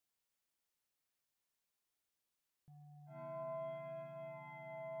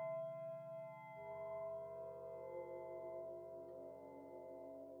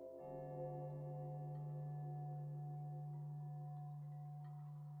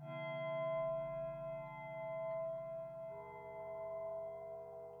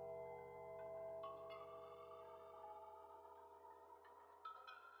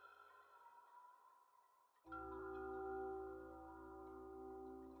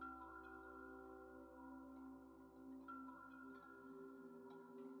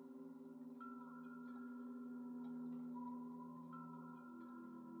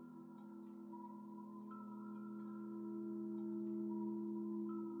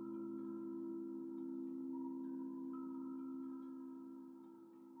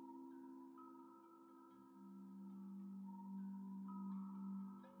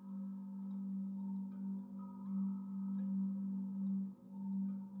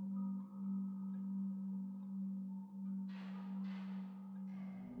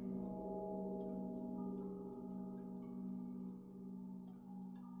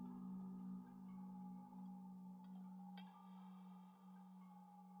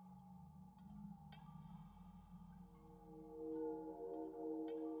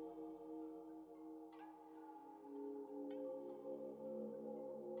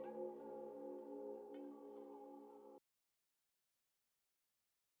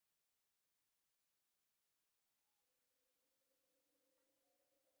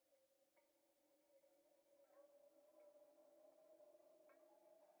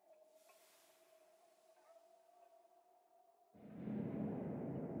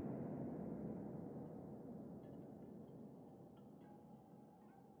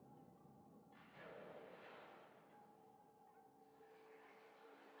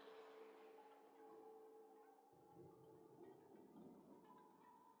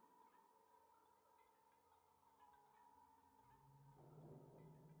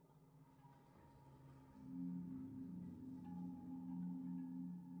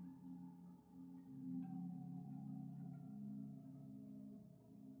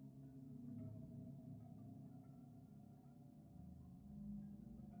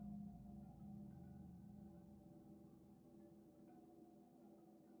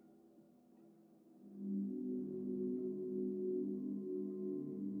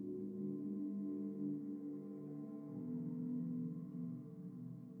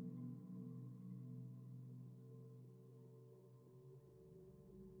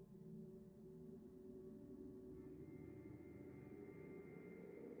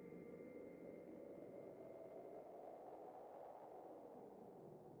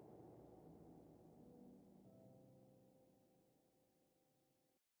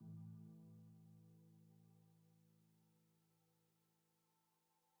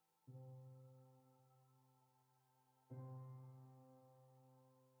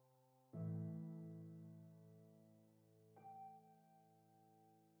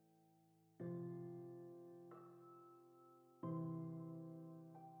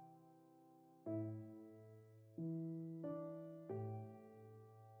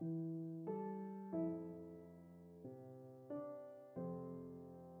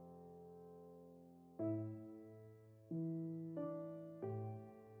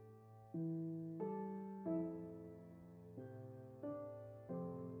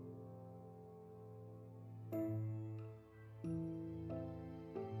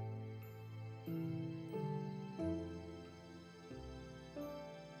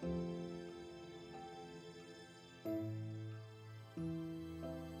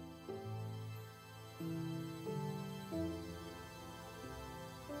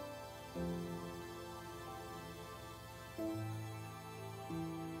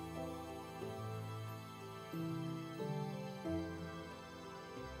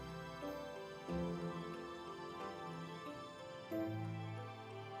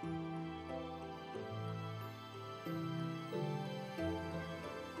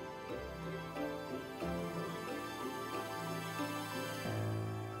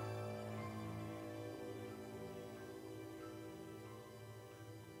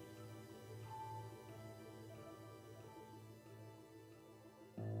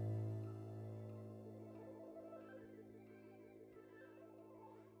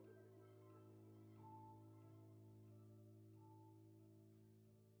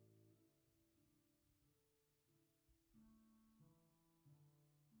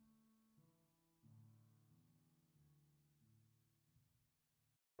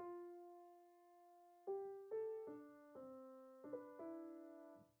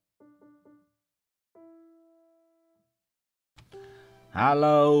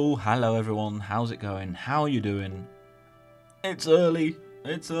Hello everyone, how's it going? How are you doing? It's early,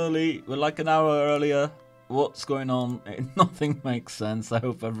 we're like an hour earlier. What's going on? Nothing makes sense. I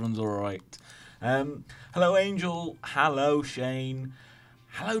hope everyone's alright. Hello Angel, hello Shane,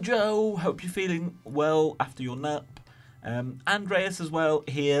 hello Joe, hope you're feeling well after your nap. Andreas as well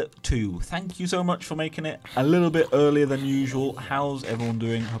here too. Thank you so much for making it a little bit earlier than usual. How's everyone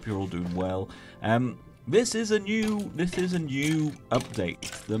doing? Hope you're all doing well. This is a new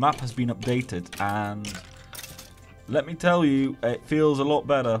update. The map has been updated, and let me tell you, it feels a lot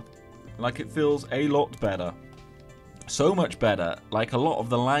better. Like, it feels a lot better. So much better. Like, a lot of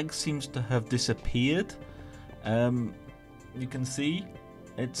the lag seems to have disappeared. You can see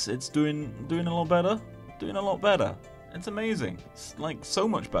it's doing a lot better. Doing a lot better. It's amazing. It's like so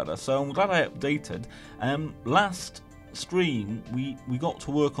much better. So I'm glad I updated. Last stream we got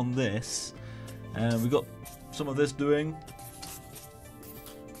to work on this. We got some of this doing.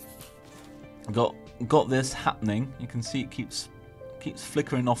 Got this happening. You can see it keeps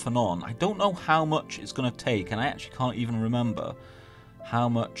flickering off and on. I don't know how much it's going to take, and I actually can't even remember how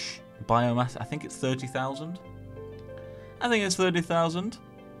much biomass. I think it's 30,000. I think it's 30,000.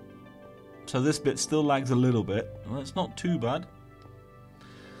 So this bit still lags a little bit. Well, it's not too bad.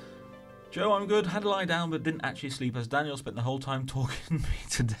 Joe, I'm good. Had to lie down, but didn't actually sleep as Daniel spent the whole time talking me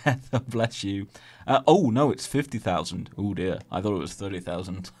to death. Oh, bless you. Oh, no, it's 50,000. Oh, dear. I thought it was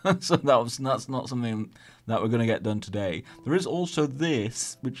 30,000. So that's not something that we're going to get done today. There is also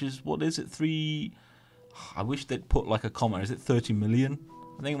this, which is, what is it, 3... I wish they'd put like a comma. Is it 30 million?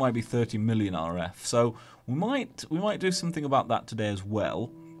 I think it might be 30 million RF. So we might do something about that today as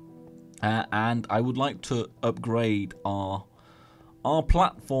well. And I would like to upgrade our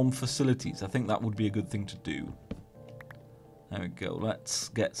platform facilities. I think that would be a good thing to do. There we go. Let's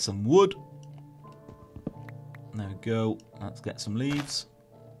get some wood. There we go. Let's get some leaves.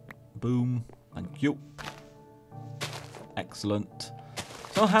 Boom. Thank you. Excellent.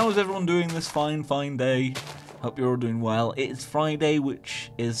 So how is everyone doing this fine day? Hope you're all doing well. It's Friday,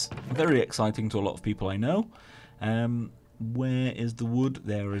 which is very exciting to a lot of people I know. Where is the wood?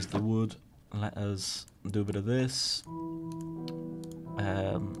 There is the wood. Let us do a bit of this.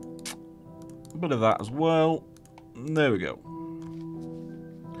 A bit of that as well. There we go.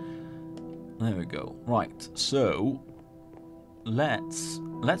 There we go. Right, so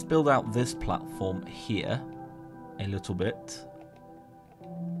let's build out this platform here a little bit.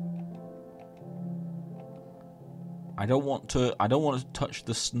 I don't want to touch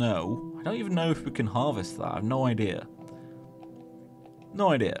the snow. I don't even know if we can harvest that. I have no idea. No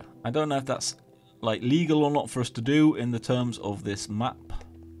idea. I don't know if that's like legal or not for us to do in the terms of this map.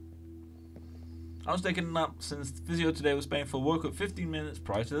 I was taking a nap since physio today was painful. Woke up 15 minutes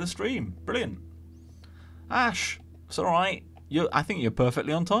prior to the stream. Brilliant. Ash, it's alright. I think you're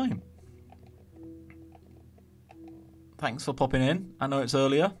perfectly on time. Thanks for popping in. I know it's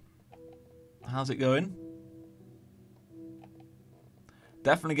earlier. How's it going?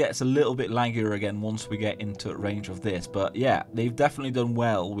 Definitely gets a little bit laggier again once we get into range of this. But yeah, they've definitely done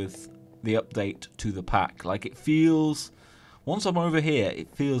well with the update to the pack. Like, it feels, once I'm over here,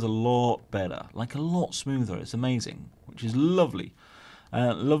 it feels a lot better. Like, a lot smoother. It's amazing, which is lovely.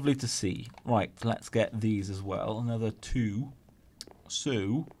 Lovely to see. Right, let's get these as well. Another 2.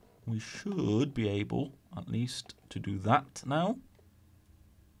 So, we should be able, at least, to do that now.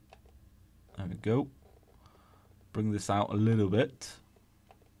 There we go. Bring this out a little bit.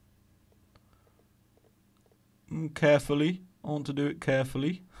 Carefully. I want to do it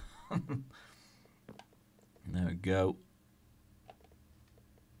carefully. There we go.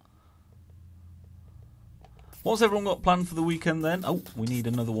 What's everyone got planned for the weekend then? Oh, we need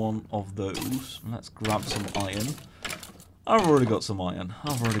another one of those. Let's grab some iron. I've already got some iron.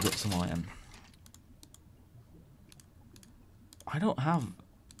 I don't have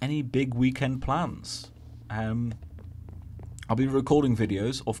any big weekend plans. I'll be recording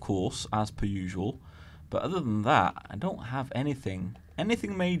videos, of course, as per usual. But other than that, I don't have anything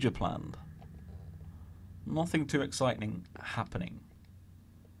major planned. Nothing too exciting happening.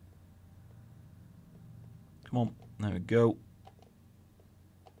 Come on, there we go.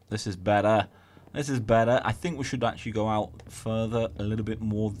 This is better. This is better. I think we should actually go out further, a little bit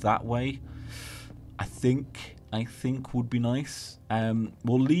more that way. I think would be nice.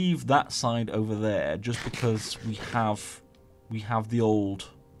 We'll leave that side over there just because we have the old.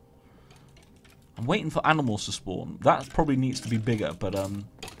 I'm waiting for animals to spawn. That probably needs to be bigger, but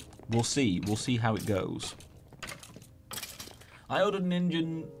we'll see. We'll see how it goes. I ordered an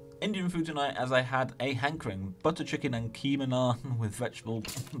Indian food tonight as I had a hankering. Butter chicken and keema naan with vegetable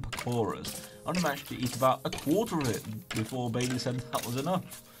pakoras. I only managed to eat about a quarter of it before Bailey said that was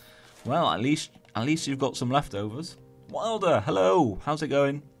enough. Well, at least you've got some leftovers. Wilder, hello. How's it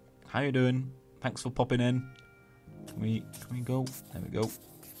going? How you doing? Thanks for popping in. Can we go? There we go.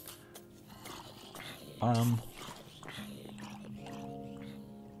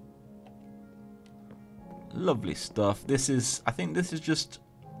 Lovely stuff. I think this is just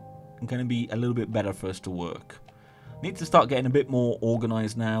going to be a little bit better for us to work. Need to start getting a bit more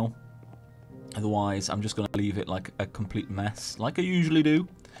organised now. Otherwise, I'm just going to leave it like a complete mess, like I usually do.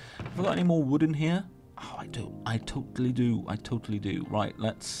 Have I got any more wood in here? Oh, I do. I totally do. Right,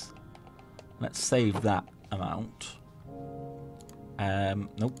 let's save that amount.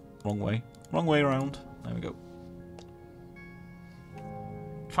 Nope, wrong way. Wrong way around. There we go.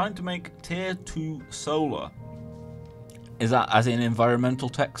 Trying to make tier 2 solar. Is that as in environmental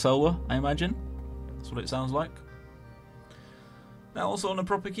tech solar, I imagine? That's what it sounds like. Now also on a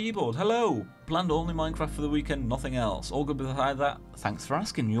proper keyboard. Hello! Planned only Minecraft for the weekend, nothing else. All good beside that? Thanks for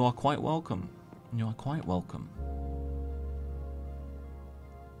asking. You are quite welcome. You are quite welcome.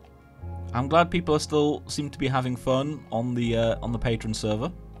 I'm glad people are still seem to be having fun on the patron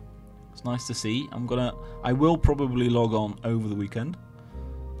server. It's nice to see. I will probably log on over the weekend.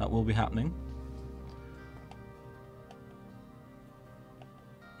 That will be happening.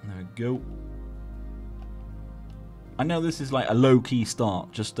 There we go. I know this is like a low-key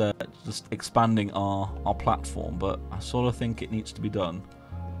start, just expanding our platform, but I sort of think it needs to be done.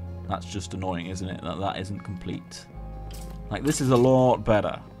 That's just annoying, isn't it? That isn't complete. Like, this is a lot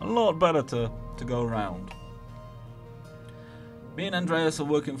better to go around. Me and Andreas are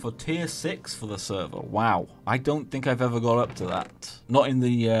working for tier 6 for the server. Wow, I don't think I've ever got up to that. Not in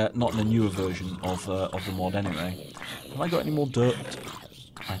the newer version of the mod, anyway. Have I got any more dirt?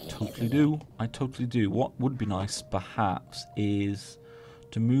 I totally do. What would be nice, perhaps, is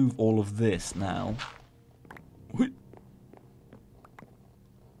to move all of this now.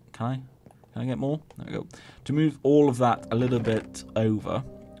 Can I get more? There we go. To move all of that a little bit over.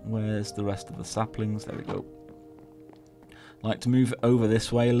 Where's the rest of the saplings? There we go. I like to move it over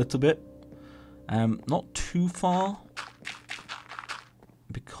this way a little bit. Not too far,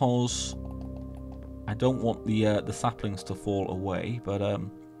 because I don't want the saplings to fall away, but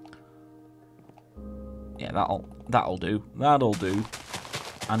yeah, that'll do.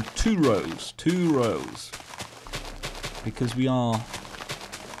 And two rows, because we've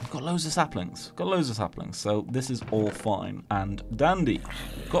got loads of saplings. So this is all fine and dandy.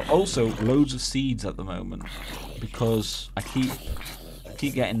 Got also loads of seeds at the moment because I keep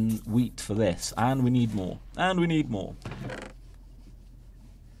getting wheat for this, and we need more.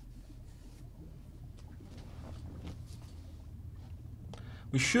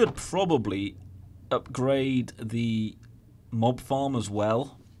 We should probably upgrade the mob farm as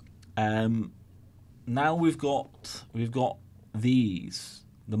well. Now we've got these,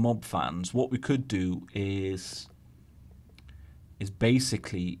 the mob fans. What we could do is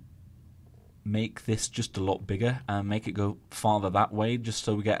basically make this just a lot bigger and make it go farther that way, just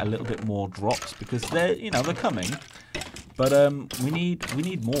so we get a little bit more drops, because they're coming. But we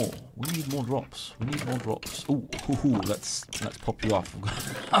need more. We need more drops. Ooh, let's pop you off.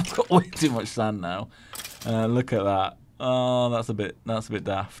 I've got way too much sand now. Look at that. Oh, that's a bit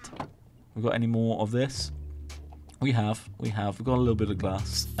daft. We got any more of this? We have. We've got a little bit of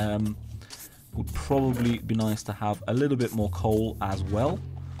glass. Would probably be nice to have a little bit more coal as well.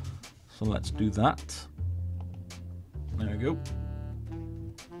 So let's do that. There we go.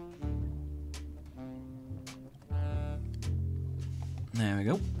 There we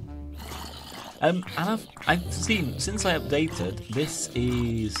go. And I've seen since I updated, this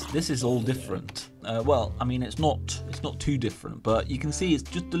is all different. Well, I mean it's not too different, but you can see it's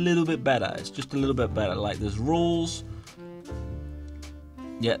just a little bit better. It's just a little bit better. Like there's rules.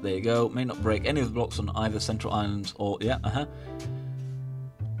 Yeah, there you go. May not break any of the blocks on either central islands or yeah,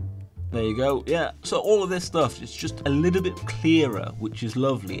 There you go. Yeah. So all of this stuff is just a little bit clearer, which is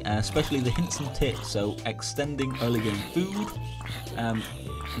lovely, especially the hints and tips. So extending early game food.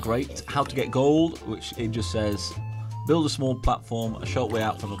 Great. How to get gold, which it just says build a small platform, a short way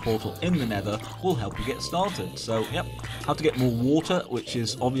out from the portal in the nether will help you get started. So yep, how to get more water, which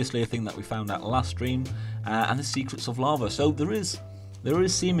is obviously a thing that we found out last stream, and the secrets of lava. So there is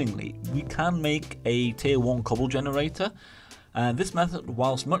seemingly, we can make a tier 1 cobble generator. This method,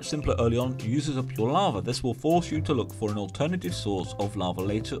 whilst much simpler early on, uses up your lava. This will force you to look for an alternative source of lava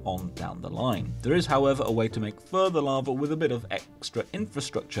later on down the line. There is, however, a way to make further lava with a bit of extra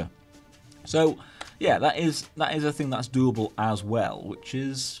infrastructure. So, yeah, that is a thing that's doable as well, which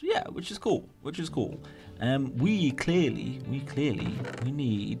is cool.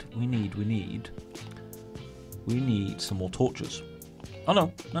 We need some more torches. Oh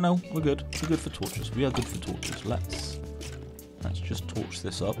no, we're good. We're good for torches. We are good for torches. Let's just torch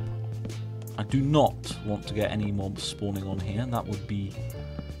this up. I do not want to get any mobs spawning on here. That would be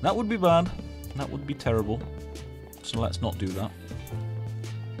bad. That would be terrible. So let's not do that.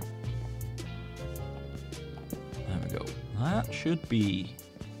 There we go. That should be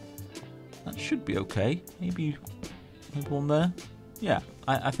okay. Maybe one there. Yeah,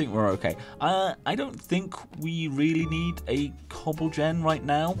 I think we're okay. I don't think we really need a cobble gen right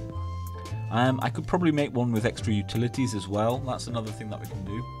now. I could probably make one with extra utilities as well. That's another thing that we can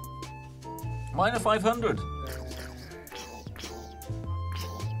do. Miner 500.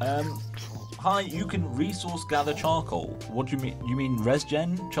 Hi, you can resource gather charcoal. What do you mean? You mean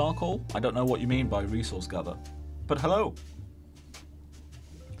resgen charcoal? I don't know what you mean by resource gather. But hello.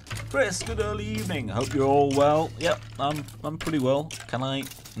 Chris, good early evening. Hope you're all well. Yep, I'm pretty well. Can I?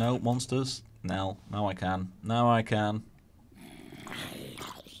 No, monsters. Now I can. Now I can.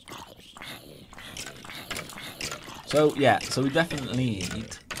 So yeah, so we definitely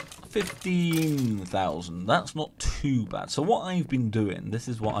need 15,000. That's not too bad. So what I've been doing, this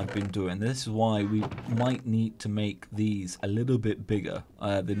is what I've been doing. This is why we might need to make these a little bit bigger,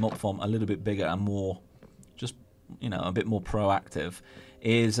 the mob farm a little bit bigger and more, just a bit more proactive.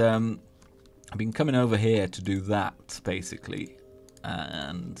 Is I've been coming over here to do that basically,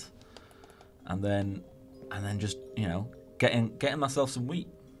 and then just getting myself some wheat.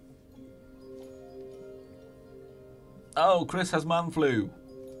 Oh, Chris has man flu.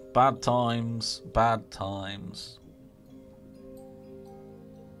 Bad times, bad times.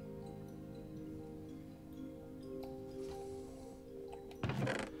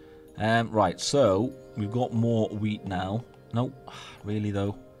 Right, so we've got more wheat now. No, really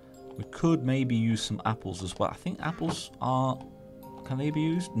though. We could maybe use some apples as well. I think apples are... Can they be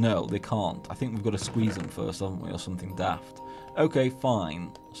used? No, they can't. I think we've got to squeeze them first, haven't we, or something daft. Okay,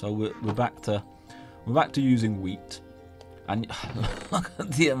 fine. So we're back to using wheat. And look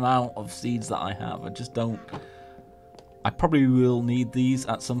at the amount of seeds that I have. I just don't... I probably will need these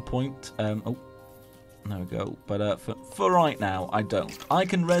at some point. Oh, there we go. But for right now, I don't. I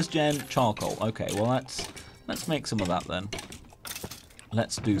can resgen charcoal. Okay, well let's make some of that then.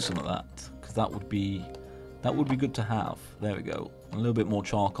 Let's do some of that, because that would be good to have. There we go. A little bit more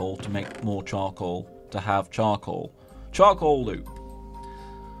charcoal to make more charcoal to have charcoal. Charcoal loop.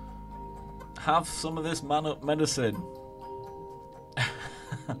 Have some of this man-up medicine.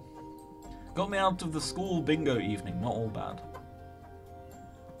 Got me out of the school bingo evening. Not all bad.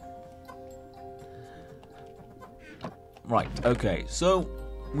 Right. Okay. So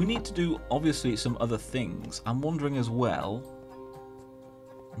we need to do obviously some other things. I'm wondering as well.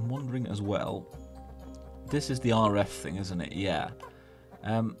 This is the RF thing, isn't it? Yeah.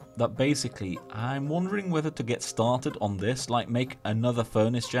 That basically, I'm wondering whether to get started on this, like make another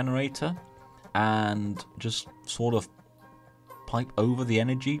furnace generator, and just sort of pipe over the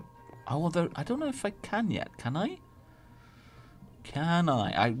energy. Oh, I don't know if I can yet. Can I? Can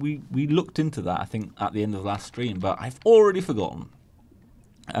I? We looked into that, I think, at the end of last stream, but I've already forgotten.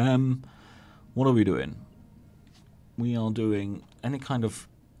 What are we doing? We are doing any kind of...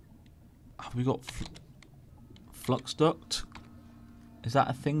 Have we got flux duct? Is that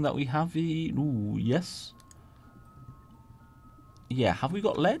a thing that we have? Ooh, yes. Yeah, have we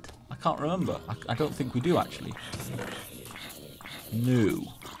got lead? I can't remember. I don't think we do, actually. No.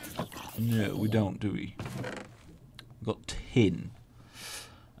 No, we don't, do we? We've got tin.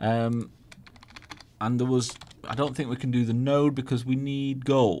 And there was I don't think we can do the node because we need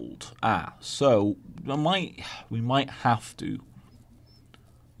gold. So we might have to.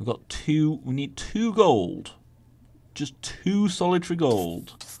 We've got we need 2 gold. Just 2 solitary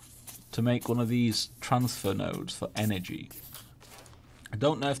gold to make one of these transfer nodes for energy. I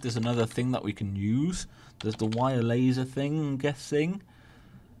don't know if there's another thing that we can use. There's the wire laser thing, I'm guessing.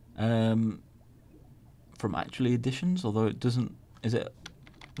 From Actually Additions, although it doesn't... Is it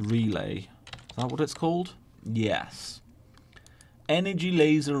relay? Is that what it's called? Yes. Energy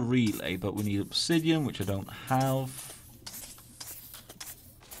laser relay, but we need obsidian, which I don't have.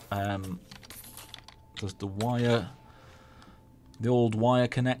 There's the wire... The old wire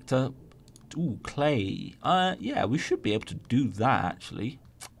connector. Ooh, clay. Yeah, we should be able to do that, actually.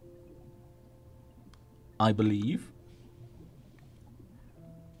 I believe.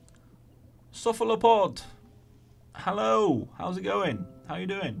 Cephalopod. Hello. How's it going? How you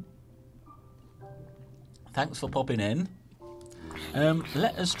doing? Thanks for popping in.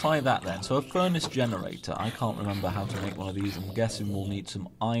 Let us try that then. So a furnace generator. I can't remember how to make one of these. I'm guessing we'll need some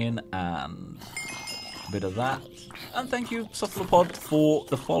iron and a bit of that. And thank you, Cephalopod, for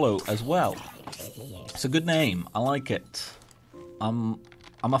the follow as well. It's a good name. I like it. I'm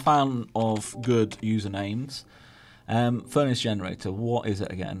a fan of good usernames. Furnace generator. What is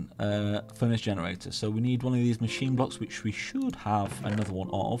it again? Furnace generator. So we need one of these machine blocks, which we should have another one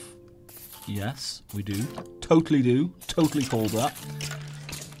of. Yes, we do. Totally do. Totally call that.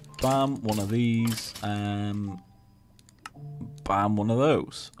 Bam, one of these. Bam, one of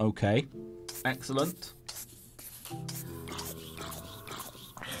those. Okay. Excellent.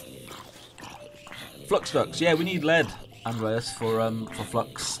 Flux ducts. Yeah, we need lead, Andreas, for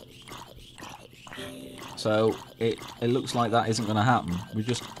flux. So it looks like that isn't going to happen.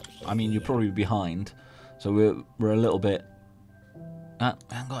 I mean, you're probably behind, so we're a little bit. I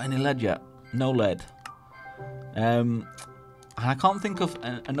haven't got any lead yet. No lead. And I can't think of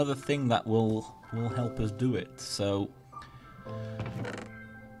another thing that will help us do it. So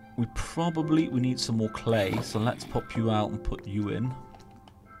we need some more clay. So let's pop you out and put you in.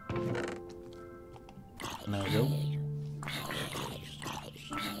 There we go.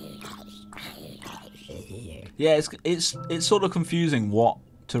 Yeah, it's sort of confusing what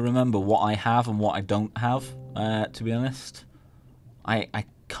to remember what I have and what I don't have. To be honest, I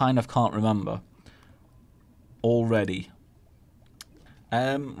kind of can't remember already.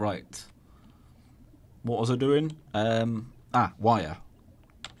 Right. What was I doing? Wire.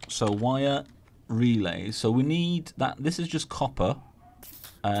 So wire relays. So we need that. This is just copper.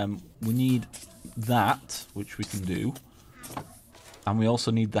 We need that, which we can do, and we also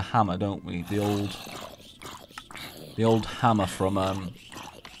need the hammer, don't we? The old hammer from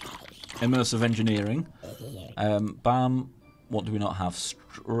immersive engineering. Bam. What do we not have?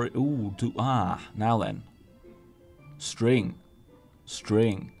 Now then. String.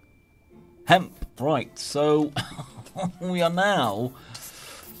 Hemp. Right. So we are now.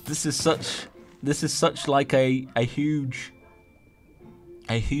 This is such like a huge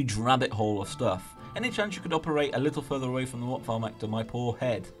rabbit hole of stuff. Any chance you could operate a little further away from the watt farm actor? My poor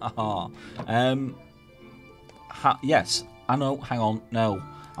head. Haha. Yes. I know. Hang on. No.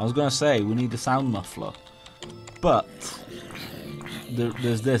 I was going to say we need a sound muffler, but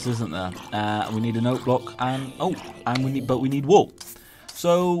there's this, isn't there? We need an oak block, and we need wool.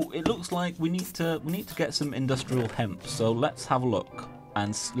 So it looks like we need to get some industrial hemp. So let's have a look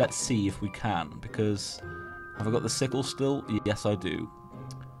and let's see if we can. Because have I got the sickle still? Yes, I do.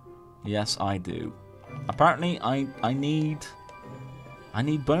 Yes, I do. Apparently, I need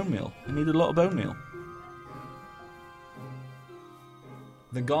bone meal. I need a lot of bone meal.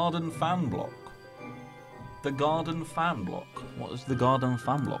 The garden fan block. The garden fan block. What is the garden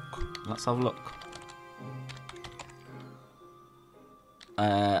fan block? Let's have a look.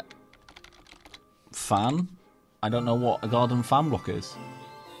 Fan? I don't know what a garden fan block is.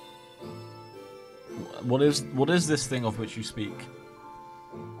 What is this thing of which you speak?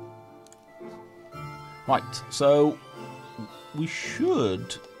 Right, so we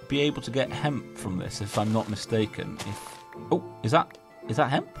should be able to get hemp from this, if I'm not mistaken. Is that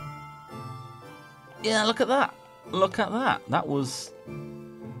hemp? Yeah, look at that. Look at that. That was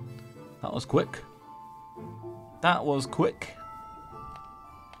quick. That was quick.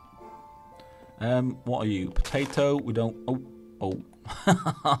 What are you? Potato? We don't. Oh.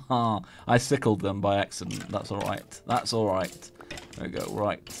 I sickled them by accident. That's all right. That's all right. There we go.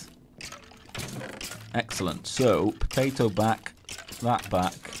 Right. Excellent. So potato back. That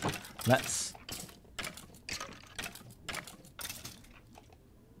back. Let's.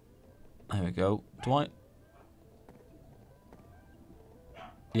 There we go. Do I?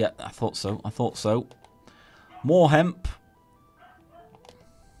 Yeah, I thought so. More hemp.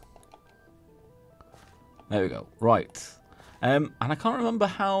 There we go. Right. And I can't remember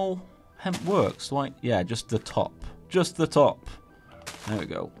how hemp works. Like, yeah, just the top. Just the top. There we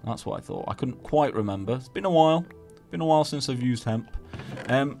go. That's what I thought. I couldn't quite remember. It's been a while. Been a while since I've used hemp.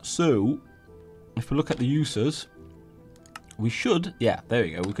 So, if we look at the uses, we should... Yeah, there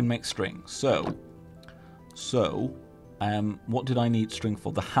we go. We can make string. So, what did I need string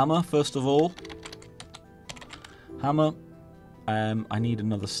for? The hammer, first of all. Hammer. I need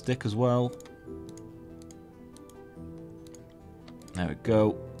another stick as well. There we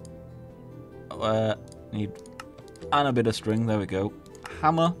go. Need and a bit of string. There we go.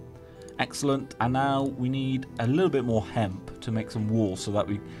 Hammer. Excellent. And now we need a little bit more hemp to make some wool, so that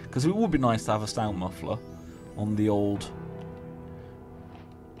because it would be nice to have a sound muffler on the old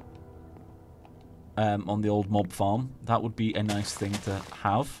mob farm. That would be a nice thing to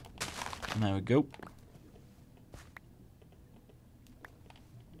have. And there we go.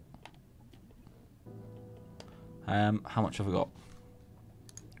 How much have I got?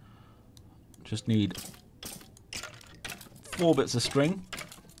 Just need 4 bits of string.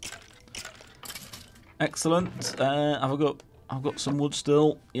 Excellent. I've got some wood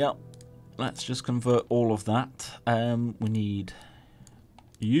still. Yep. Let's just convert all of that. We need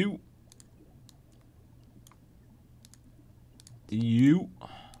you.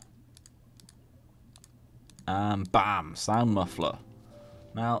 And bam, sound muffler.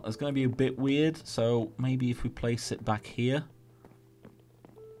 Now it's going to be a bit weird, so maybe if we place it back here.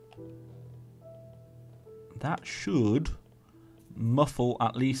 That should muffle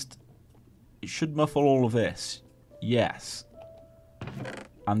at least... It should muffle all of this. Yes.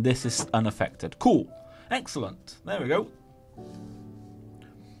 And this is unaffected. Cool. Excellent. There we go.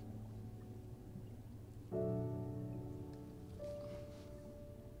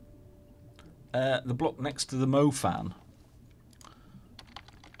 The block next to the Mo fan.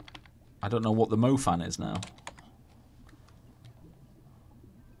 I don't know what the Mo fan is now.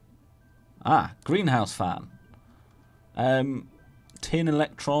 Ah, greenhouse fan. Tin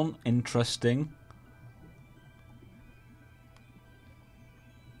electron, interesting.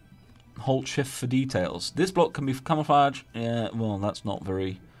 Hold shift for details. This block can be camouflage. Yeah, well, that's not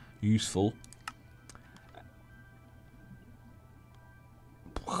very useful.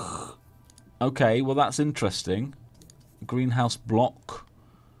 Okay, well, that's interesting. Greenhouse block.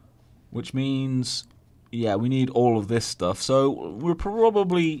 Which means, yeah, we need all of this stuff. So we're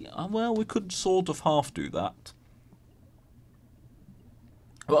probably, well, we could sort of half do that.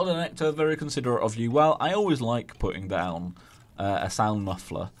 Well done, Hector, very considerate of you. Well, I always like putting down a sound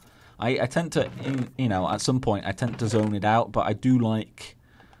muffler. I tend to, you know, at some point I tend to zone it out, but I do like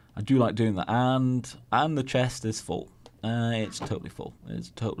doing that. And the chest is full. It's totally full.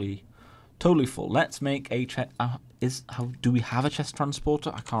 It's totally full. Let's make a chest. Do we have a chest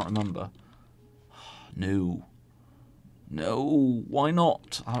transporter? I can't remember. No. Why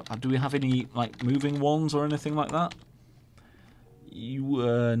not? Do we have any like moving ones or anything like that?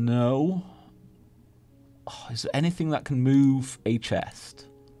 No. Oh, is there anything that can move a chest?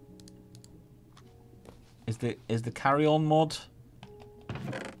 Is the carry-on mod?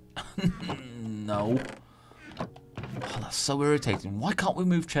 No. Oh, that's so irritating. Why can't we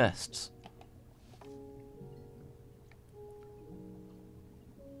move chests?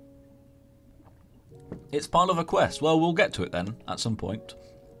 It's part of a quest. Well, we'll get to it then at some point.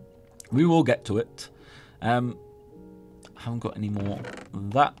 We will get to it. Haven't got any more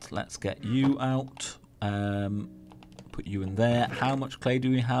of that. Let's get you out. Put you in there. How much clay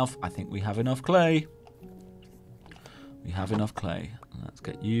do we have? I think we have enough clay. We have enough clay. Let's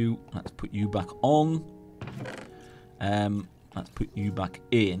get you. Let's put you back on. Let's put you back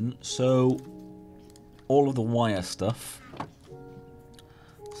in. So, all of the wire stuff.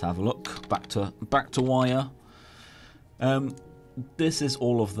 Let's have a look. Back to wire. This is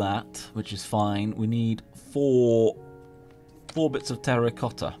all of that, which is fine. We need four bits of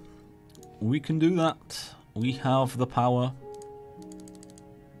terracotta. We can do that. We have the power.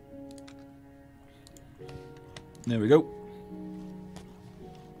 There we go.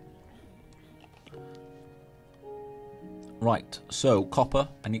 Right, so copper.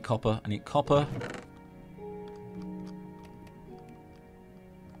 I need copper. I need copper.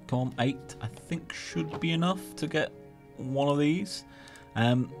 Come on, 8. I think should be enough to get one of these.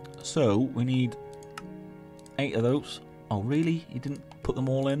 So we need 8 of those. Oh, really? You didn't put them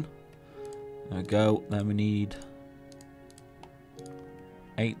all in? There we go. Then we need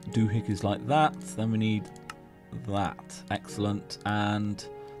 8 doohickeys like that. Then we need that. Excellent. And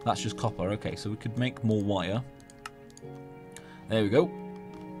that's just copper. Okay, so we could make more wire. There we go.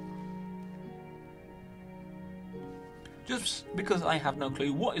 just because I have no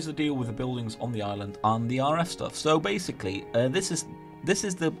clue, what is the deal with the buildings on the island and the RF stuff? So basically, this is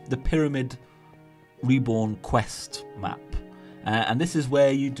the Pyramid Reborn quest map, and this is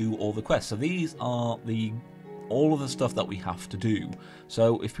where you do all the quests. So these are all of the stuff that we have to do.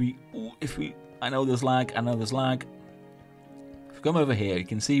 So if we, I know there's lag. If we come over here, you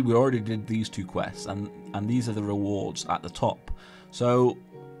can see we already did these 2 quests, and these are the rewards at the top. So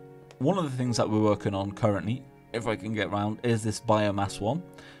one of the things that we're working on currently, if I can get around, is this biomass one.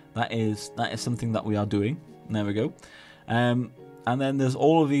 That is something that we are doing. There we go. And then there's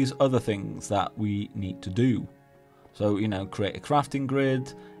all of these other things that we need to do. So, you know, create a crafting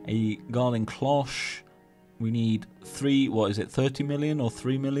grid, a garden cloche. We need 30 million or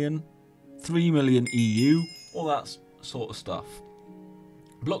 3 million? 3 million EU, all that sort of stuff.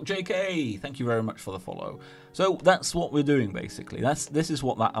 Block JK, thank you very much for the follow. So that's what we're doing basically. This is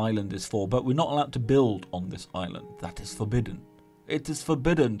what that island is for, but we're not allowed to build on this island. That is forbidden. It is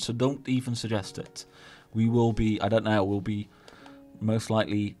forbidden, so don't even suggest it. We will be, I don't know, we'll be most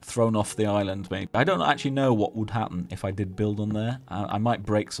likely thrown off the island maybe. I don't actually know what would happen if I did build on there. I might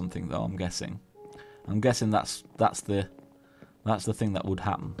break something though, I'm guessing. I'm guessing that's the thing that would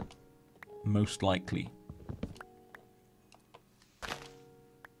happen. Most likely.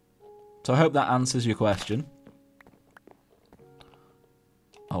 So I hope that answers your question.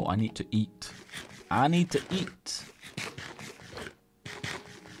 Oh, I need to eat. I need to eat.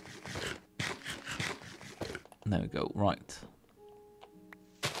 There we go. Right.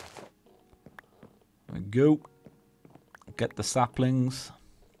 There we go. Get the saplings.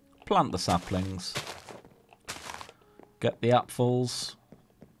 Plant the saplings. Get the apples.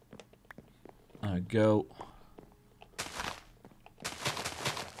 There we go.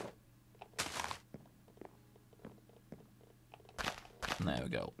 There we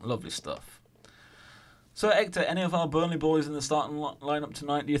go. Lovely stuff. So, Hector, any of our Burnley boys in the starting lineup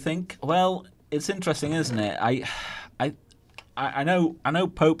tonight, do you think? Well, it's interesting, isn't it? I know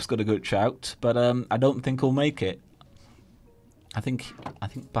Pope's got a good shout, but I don't think he'll make it. I think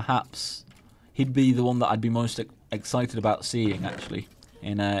perhaps he'd be the one that I'd be most excited about seeing, actually,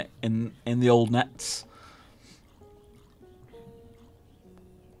 in the old nets.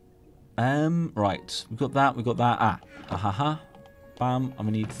 Right, we got that. Bam, and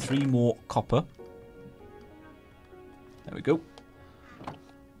we need 3 more copper. There we go.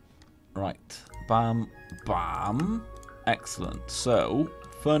 Right, bam, bam. Excellent. So,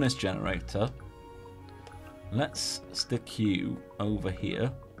 furnace generator. Let's stick you over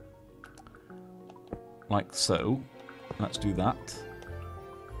here. Like so. Let's do that.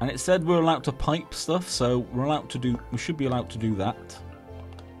 And it said we're allowed to pipe stuff, so we should be allowed to do that.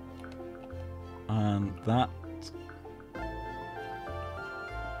 And that.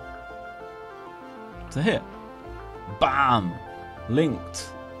 To here. Bam!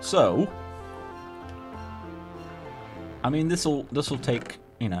 Linked. So, I mean, this'll take,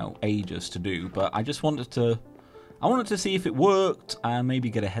 you know, ages to do, but I just wanted to see if it worked and maybe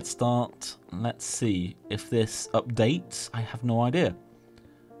get a head start. Let's see if this updates. I have no idea.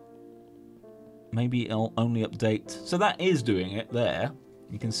 Maybe it'll only update. So that is doing it there.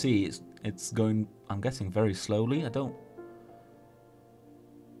 You can see it's going, I'm guessing, very slowly. I don't.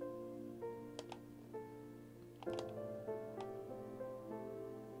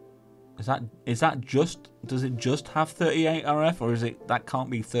 Is that just, does it just have 38 RF, or is it, that can't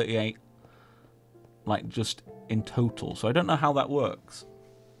be 38, like, just in total? So I don't know how that works.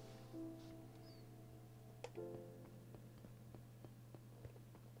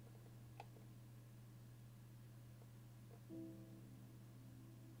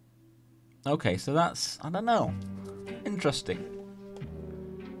 Okay, so that's, I don't know. Interesting.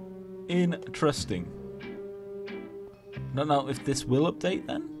 Interesting. I don't know if this will update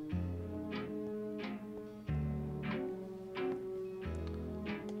then.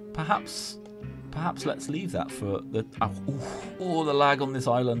 Perhaps let's leave that for the... Oh, the lag on this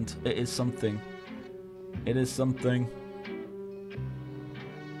island. It is something. It is something.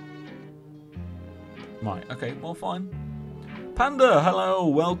 Right, okay, well, fine. Panda, hello,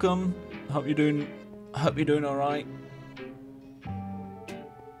 welcome. Hope you're doing all right.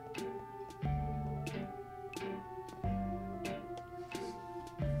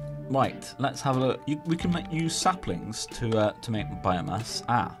 Right, let's have a look. We can use saplings to make biomass.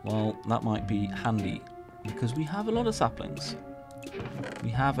 Well, that might be handy because we have a lot of saplings.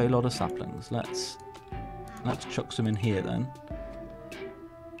 We have a lot of saplings. Let's chuck some in here then.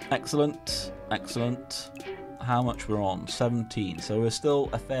 Excellent, excellent. How much we're on? 17. So we're still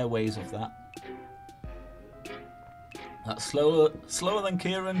a fair ways of that. That's slower than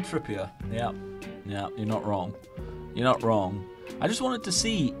Kieran Trippier. Yeah, you're not wrong. You're not wrong. I just wanted to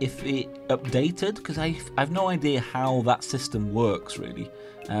see if it updated, because I've no idea how that system works, really.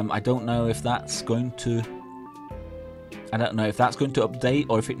 I don't know if that's going to... I don't know if that's going to update,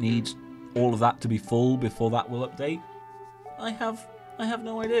 or if it needs all of that to be full before that will update. I have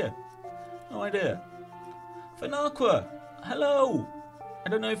no idea. No idea. Fanaqua, hello! I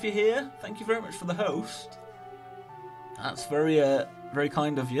don't know if you're here. Thank you very much for the host. That's very very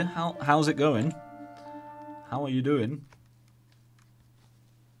kind of you. How's it going? How are you doing?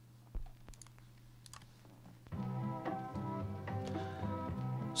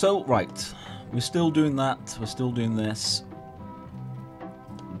 So, right. We're still doing that. We're still doing this.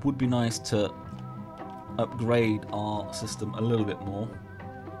 Would be nice to upgrade our system a little bit more.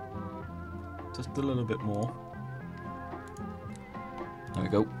 Just a little bit more. There we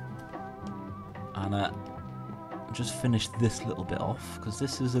go. And just finish this little bit off, because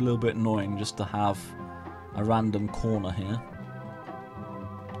this is a little bit annoying just to have a random corner here.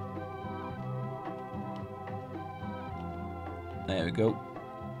 There we go.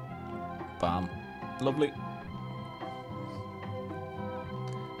 Bam. Lovely.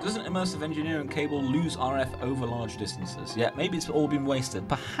 Doesn't immersive engineering cable lose RF over large distances? Yeah, maybe it's all been wasted.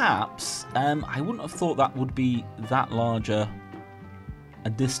 Perhaps. I wouldn't have thought that would be that larger a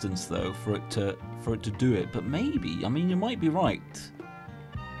distance though for it to do it. But maybe. I mean, you might be right.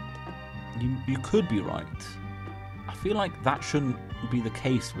 You could be right. I feel like that shouldn't be the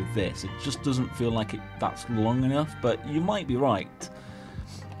case with this. It just doesn't feel like that's long enough. But you might be right.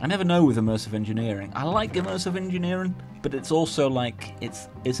 I never know with immersive engineering. I like immersive engineering, but it's also like it's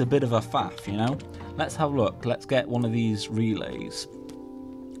a bit of a faff, you know? Let's have a look. Let's get one of these relays.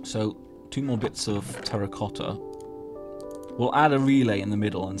 So 2 more bits of terracotta. We'll add a relay in the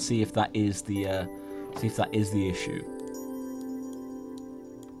middle and see if that is the issue.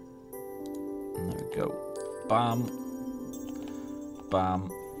 And there we go. Bam.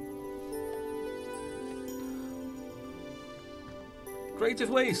 Bam. Creative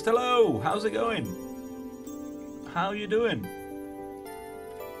Waste, hello! How's it going? How you doing?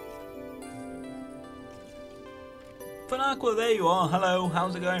 Fanaqua, there you are. Hello,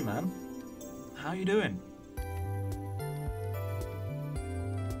 how's it going, man? How you doing?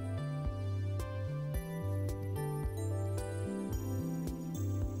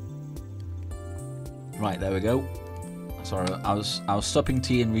 Right, there we go. Sorry, I was supping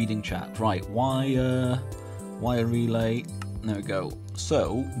tea and reading chat. Right, why a relay? There we go.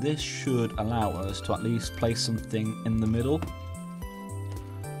 So this should allow us to at least place something in the middle.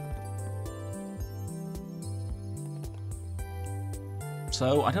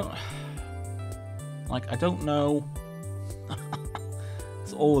 So I don't know.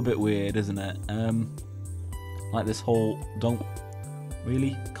 It's all a bit weird, isn't it? Like this whole don't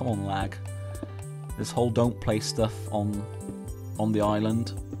really come on lag. This whole don't place stuff on the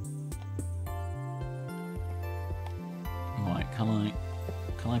island. Right, can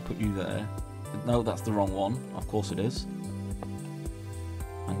I put you there? No, that's the wrong one. Of course it is.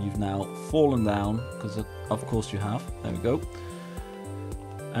 And you've now fallen down, because of course you have. There we go.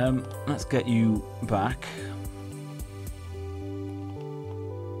 Let's get you back.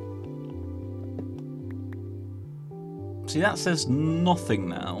 See, that says nothing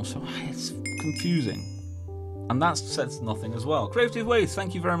now, so it's confusing. And that says nothing as well. Creative Waste,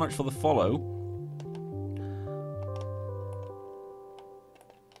 thank you very much for the follow.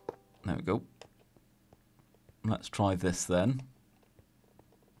 There we go. Let's try this then.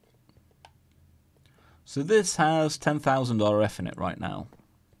 So this has 10,000 RF in it right now.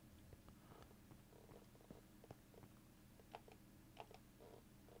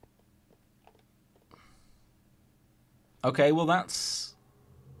 Okay, well that's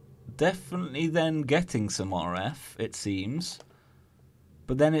definitely then getting some RF, it seems.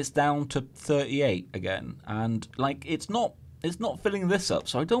 But then it's down to 38 again. And like it's not filling this up,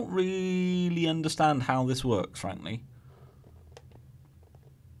 so I don't really understand how this works, frankly.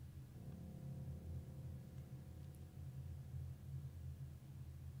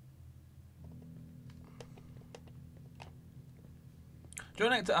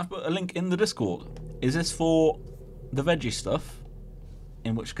 Join Actor, I've put a link in the Discord. Is this for the veggie stuff?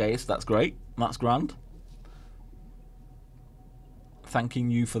 In which case, that's great. That's grand.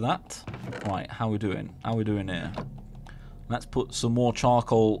 Thanking you for that. Right, how are we doing? How are we doing here? Let's put some more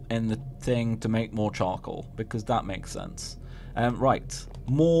charcoal in the thing to make more charcoal, because that makes sense. Right,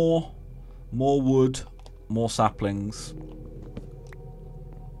 more wood, more saplings.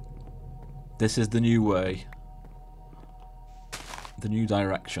 This is the new way. The new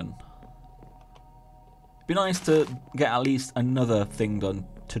direction. It'd be nice to get at least another thing done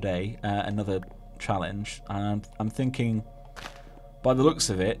today, another challenge, and I'm thinking, by the looks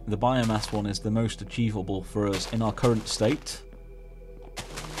of it, the biomass one is the most achievable for us in our current state.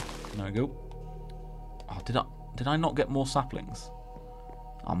 There we go. Oh, did I not get more saplings?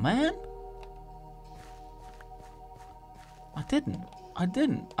 Oh man, I didn't.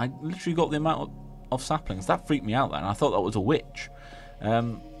 I literally got the amount of saplings. That freaked me out then. I thought that was a witch.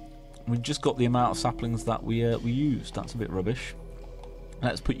 We just got the amount of saplings that we used. That's a bit rubbish.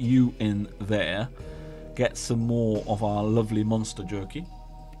 Let's put you in there. Get some more of our lovely monster jerky.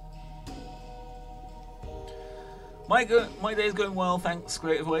 My day's going well, thanks,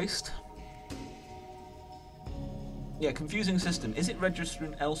 Creative Waste. Yeah, confusing system. Is it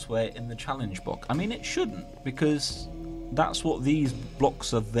registering elsewhere in the challenge book? I mean, it shouldn't, because that's what these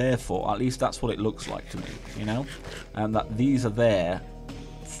blocks are there for. At least that's what it looks like to me, you know? And that these are there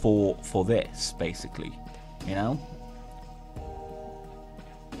for this, basically, you know?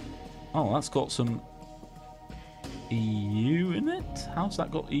 Oh, that's got some EU in it? How's that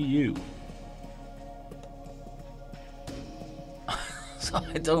got EU? So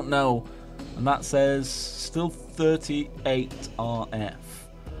I don't know. And that says still 38 RF.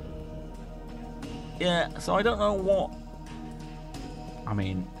 Yeah, so I don't know what. I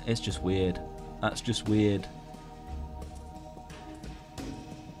mean, it's just weird. That's just weird.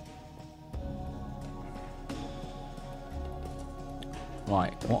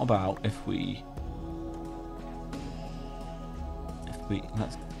 Right, what about if we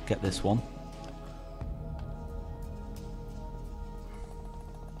let's get this one.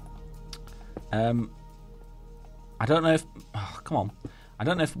 I don't know if come on. I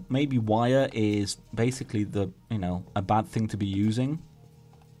don't know if maybe wire is basically the, you know, a bad thing to be using,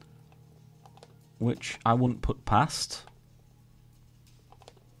 which I wouldn't put past.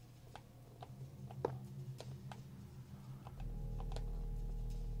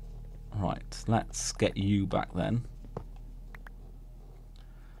 Right, let's get you back then.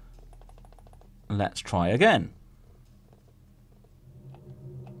 Let's try again.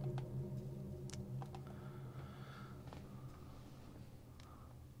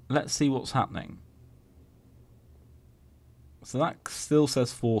 Let's see what's happening. So that still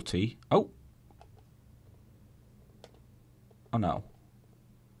says 40. Oh no.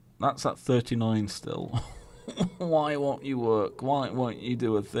 That's at 39 still. Why won't you work? Why won't you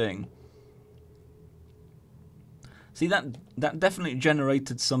do a thing? See, that definitely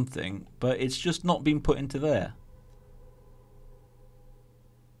generated something, but it's just not been put into there.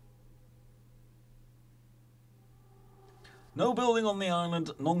 No building on the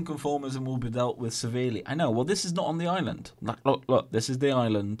island, non-conformism will be dealt with severely. I know, well, this is not on the island. Look, this is the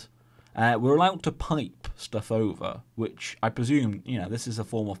island. We're allowed to pipe stuff over, which I presume, you know, this is a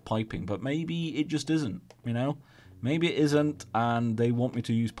form of piping, but maybe it just isn't, you know? Maybe it isn't, and they want me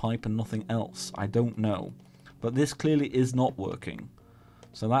to use pipe and nothing else. I don't know. But this clearly is not working.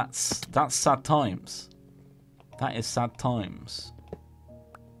 So that's sad times. That is sad times.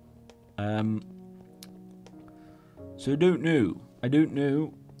 So I don't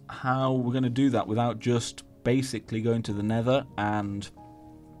know how we're going to do that without just basically going to the nether and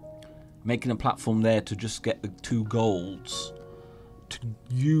making a platform there to just get the 2 golds to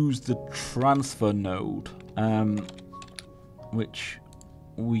use the transfer node, which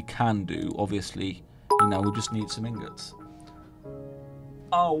we can do, obviously. You know, we just need some ingots.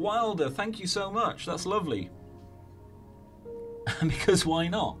 Oh, Wilder, thank you so much. That's lovely. Because why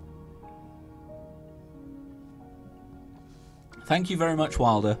not? Thank you very much,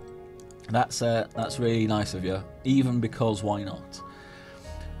 Wilder. That's really nice of you. Even because why not?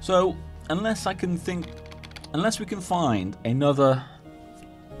 So, unless we can find another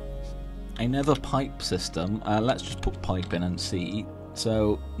pipe system, let's just put pipe in and see.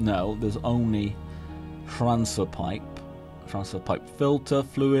 So, no, there's only transfer pipe filter,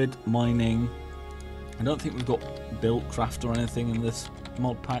 fluid, mining. I don't think we've got built craft or anything in this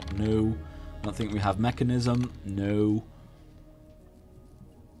mod pack. No. I don't think we have mechanism. No.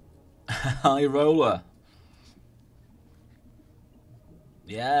 High roller.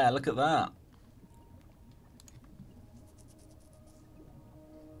 Yeah, look at that.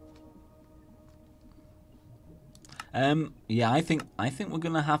 Yeah, I think we're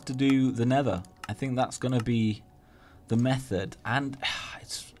gonna have to do the nether. I think that's gonna be the method, and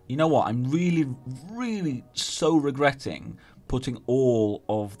it's, you know what, I'm really so regretting putting all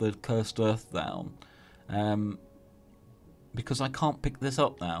of the cursed earth down, because I can't pick this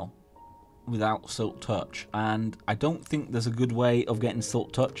up now without Silk Touch, and I don't think there's a good way of getting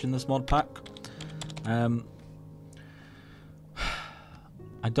Silk Touch in this mod pack. I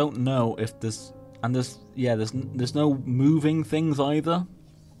don't know if there's, and there's no moving things either.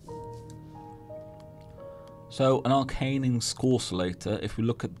 So an arcaning scorsolator, if we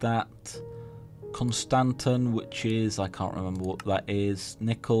look at that, Constantan, which is, I can't remember what that is,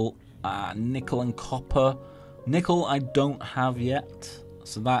 nickel, nickel and copper. Nickel I don't have yet,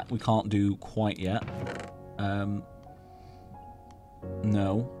 so that we can't do quite yet.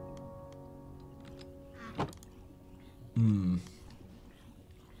 No.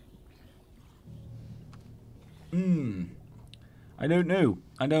 I don't know.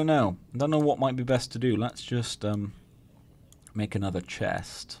 I don't know what might be best to do. Let's just make another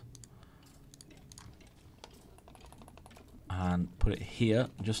chest. And put it here,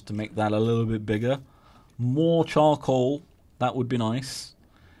 just to make that a little bit bigger. More charcoal, that would be nice.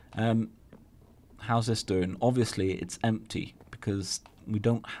 How's this doing? Obviously, it's empty, because we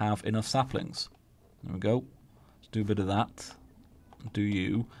don't have enough saplings. There we go. Let's do a bit of that. Do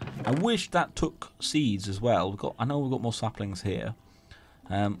you? I wish that took seeds as well. I know we've got more saplings here.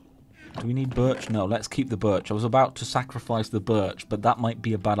 Do we need birch? No, let's keep the birch. I was about to sacrifice the birch, but that might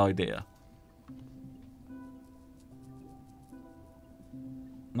be a bad idea.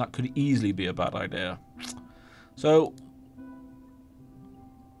 That could easily be a bad idea. So,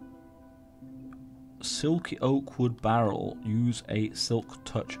 silky oak wood barrel. Use a silk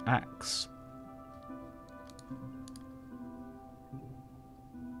touch axe.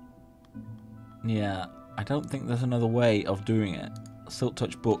 Yeah, I don't think there's another way of doing it. Silk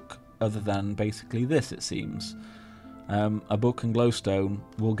touch book other than basically this, it seems. A book and glowstone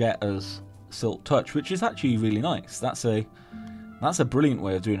will get us silk touch, which is actually really nice. That's a brilliant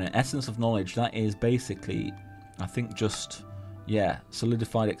way of doing it. Essence of knowledge, that is basically, I think, just, yeah,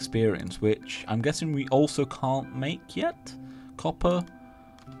 solidified experience, which I'm guessing we also can't make yet. Copper,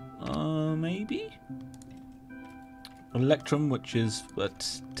 maybe? Electrum, which is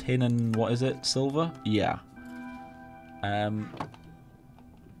tin and what is it? Silver? Yeah.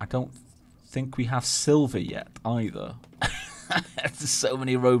 I don't think we have silver yet either. There's so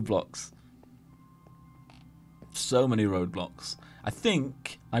many roadblocks. So many roadblocks. I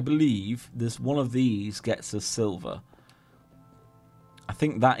believe this one of these gets us silver. I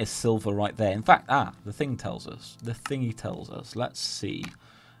think that is silver right there. In fact, the thing tells us. The thingy tells us. Let's see.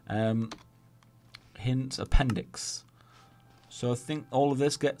 Hint appendix. So I think all of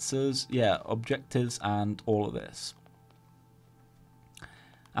this gets us, yeah, objectives and all of this.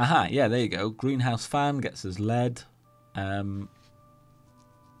 Aha, yeah, there you go. Greenhouse fan gets us lead.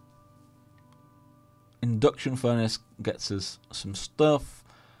 Induction furnace gets us some stuff.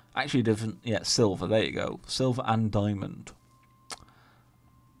 Actually different, yeah, silver, there you go. Silver and diamond.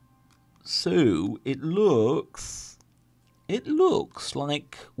 So, it looks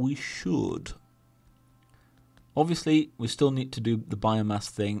like we should. Obviously, we still need to do the biomass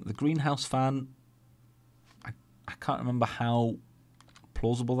thing. The greenhouse fan, I can't remember how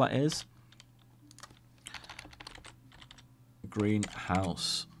plausible that is.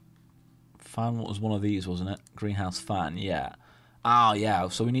 Greenhouse fan, what was one of these, wasn't it? Greenhouse fan, yeah. Ah, yeah,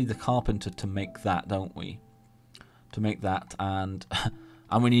 so we need the carpenter to make that, don't we? To make that, and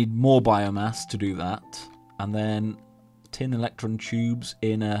and we need more biomass to do that. And then tin electron tubes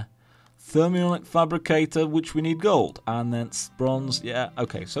in a thermionic fabricator, which we need gold. And then bronze, yeah,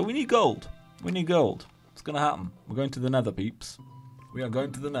 okay, so we need gold. We need gold. It's going to happen. We're going to the nether, peeps. We are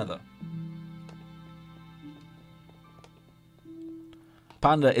going to the nether.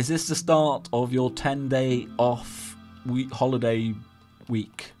 Panda, is this the start of your 10-day off holiday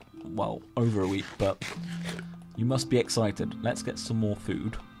week? Well, over a week, but you must be excited. Let's get some more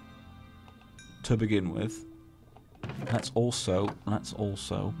food to begin with. Let's also,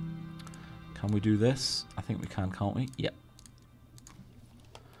 can we do this? I think we can, can't we? Yep.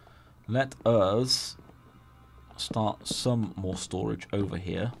 Let us start some more storage over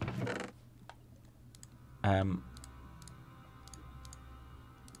here. There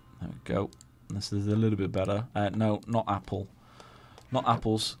we go. This is a little bit better. No, not apple. Not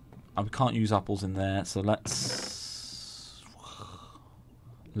apples. We can't use apples in there. So let's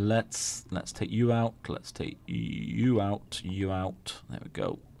take you out. Let's take you out. You out. There we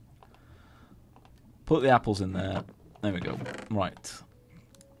go. Put the apples in there. There we go. Right.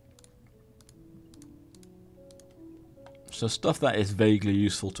 So stuff that is vaguely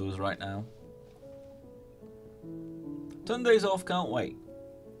useful to us right now. 10 days off, can't wait.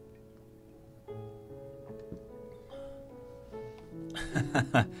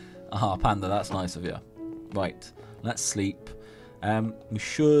 Ah, Panda, that's nice of you. Right, let's sleep. We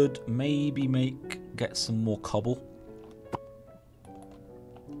should maybe get some more cobble.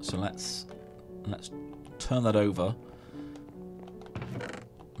 So let's turn that over.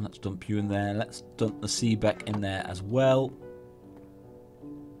 Let's dump you in there. Let's dump the Seebeck in there as well.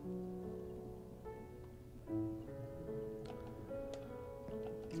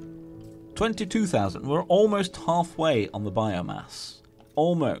 22,000. We're almost halfway on the biomass.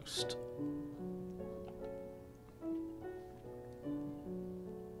 Almost.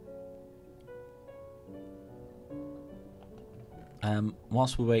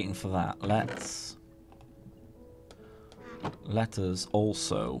 Whilst we're waiting for that, let us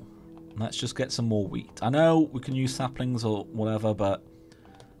also, let's just get some more wheat. I know we can use saplings or whatever, but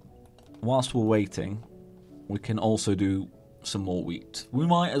whilst we're waiting, we can also do some more wheat. We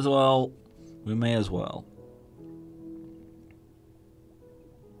might as well. We may as well.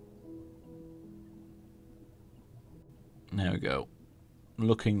 There we go.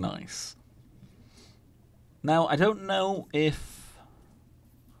 Looking nice. Now, I don't know if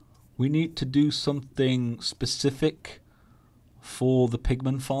we need to do something specific for the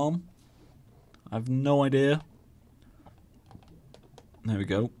pigman farm. I have no idea. There we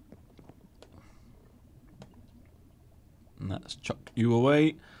go. Let's chuck you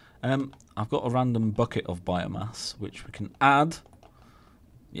away. I've got a random bucket of biomass, which we can add.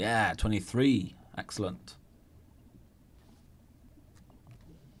 Yeah, 23. Excellent.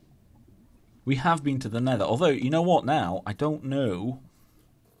 We have been to the nether. Although, you know what now? I don't know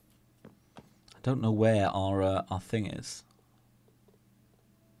where our thing is.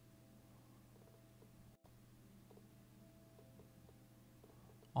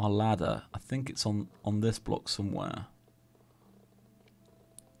 Our ladder. I think it's on this block somewhere.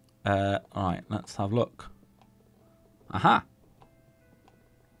 Alright, let's have a look. Aha!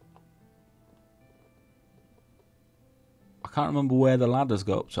 I can't remember where the ladders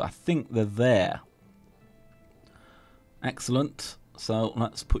go up, so I think they're there. Excellent. So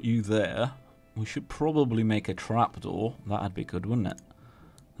let's put you there. We should probably make a trapdoor. That'd be good, wouldn't it?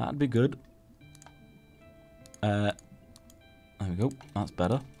 That'd be good. There we go. That's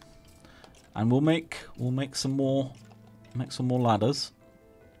better. And we'll make some more ladders.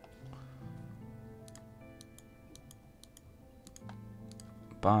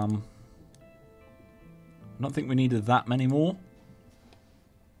 Bam. I don't think we needed that many more.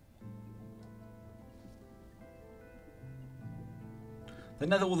 The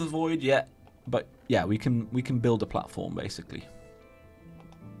nether with the void, yeah. But yeah, we can build a platform basically.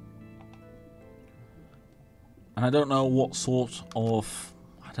 And I don't know what sort of,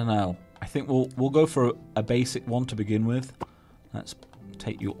 I don't know. I think we'll go for a basic one to begin with. Let's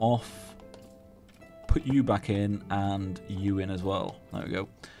take you off. Put you back in and you in as well. There we go.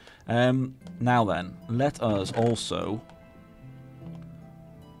 Now then, let us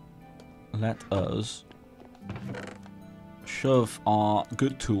shove our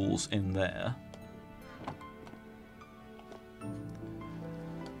good tools in there.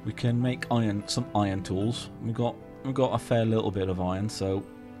 We can make some iron tools. We've got a fair little bit of iron, so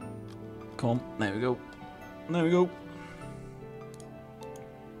come on, there we go. There we go.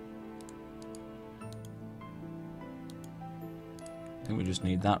 I think we just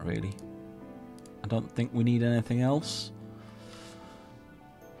need that really. I don't think we need anything else.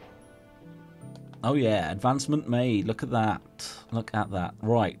 Oh yeah, advancement made. Look at that. Look at that.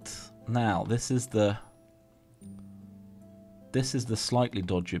 Right. Now, this is the slightly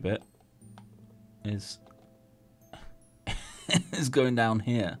dodgy bit. Is going down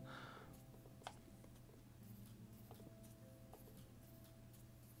here.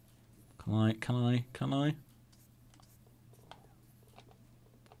 Can I?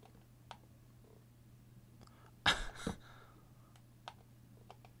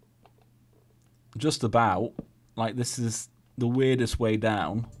 Just about. Like, this is the weirdest way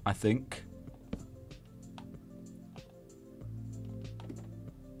down, I think.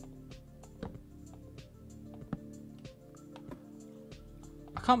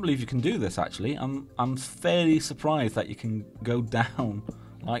 I can't believe you can do this, actually. I'm fairly surprised that you can go down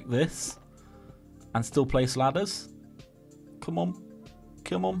like this and still place ladders. Come on.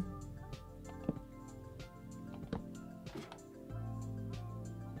 Come on.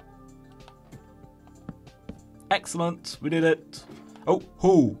 Excellent, we did it. Oh,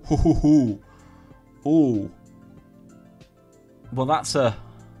 hoo, hoo, hoo, hoo. Oh. Well, that's a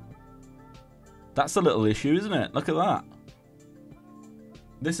little issue, isn't it? Look at that.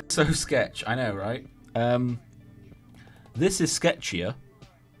 This is so sketch, I know, right? This is sketchier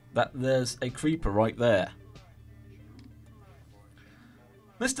that there's a creeper right there.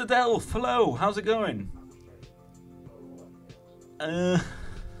 Mr. Delph, hello, how's it going?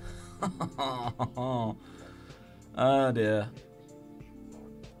 Oh dear.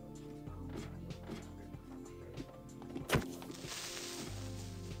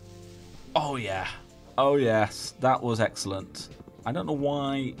 Oh yeah. Oh yes, that was excellent. I don't know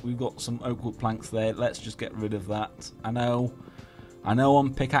why we've got some oak wood planks there. Let's just get rid of that. I know I know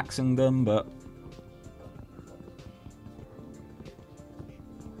I'm pickaxing them, but...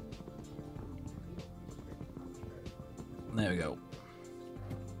 There we go.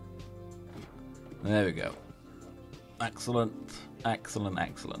 There we go. Excellent, excellent,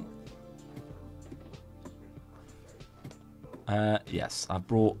 excellent. Yes, I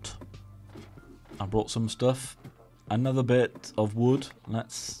brought some stuff. Another bit of wood.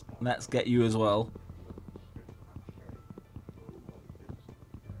 Let's get you as well.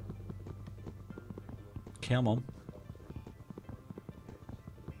 Come on.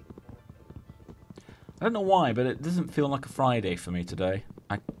 I don't know why, but it doesn't feel like a Friday for me today.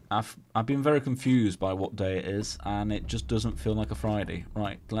 I've been very confused by what day it is, and it just doesn't feel like a Friday.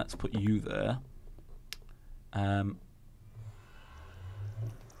 Right, let's put you there. There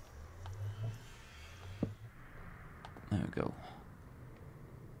we go.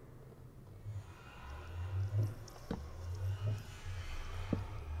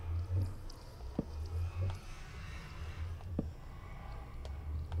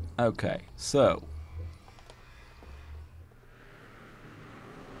 Okay, so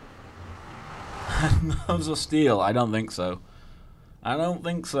nerves of steel? I don't think so. I don't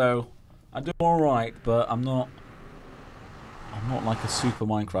think so. I do all right, but I'm not like a super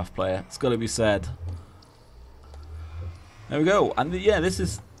Minecraft player. It's got to be said. There we go. And yeah, this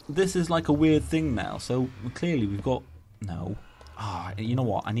is like a weird thing now. So clearly we've got no. Ah, you know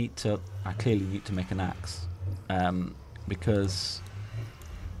what? I clearly need to make an axe, because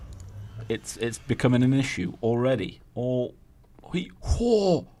it's becoming an issue already.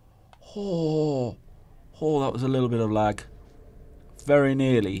 That was a little bit of lag. Very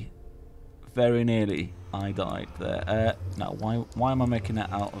nearly I died there. No, why am I making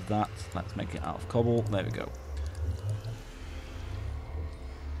it out of that? Let's make it out of cobble. There we go.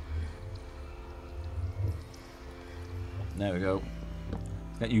 There we go.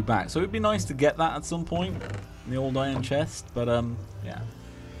 Get you back. So it'd be nice to get that at some point, the old iron chest, but yeah.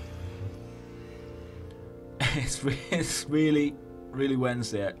 It's really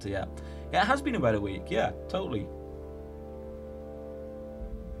Wednesday actually, yeah. Yeah, it has been about a week, yeah, totally.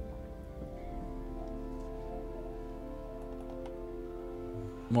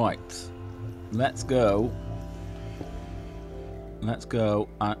 Right. Let's go. Let's go.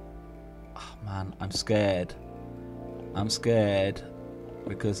 Oh, man, I'm scared. I'm scared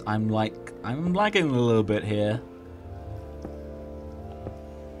because I'm lagging a little bit here.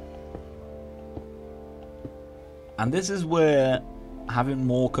 And this is where having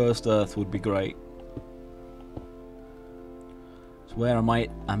more cursed earth would be great. It's where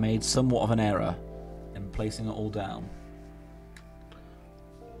I made somewhat of an error in placing it all down.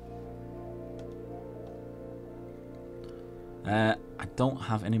 I don't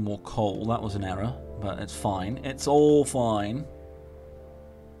have any more coal. That was an error, but it's fine. It's all fine.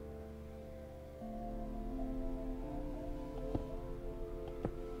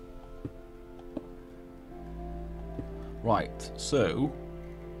 Right, so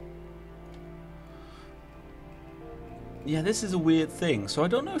yeah, this is a weird thing. So I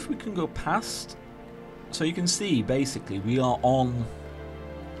don't know if we can go past. So you can see basically we are on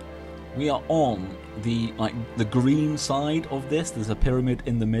the green side of this. There's a pyramid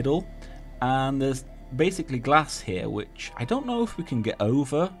in the middle, and there's basically glass here, which I don't know if we can get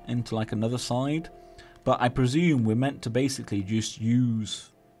over into like another side, but I presume we're meant to basically just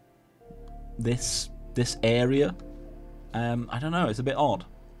use this area. I don't know, it's a bit odd.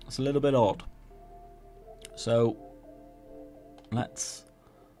 It's a little bit odd. So let's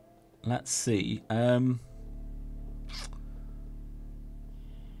see. I'm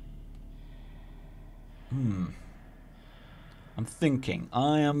thinking.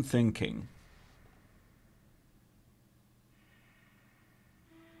 I am thinking.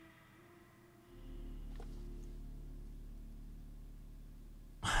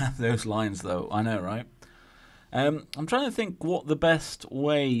 Those lines, though. I know, right? I'm trying to think what the best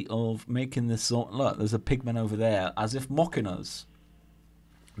way of making this sort. Look, there's a pigman over there, as if mocking us.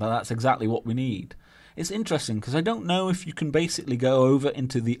 But that's exactly what we need. It's interesting because I don't know if you can basically go over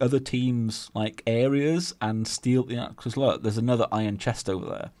into the other team's like areas and steal. You know, because look, there's another iron chest over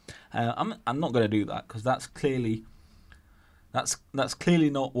there. I'm not going to do that because that's clearly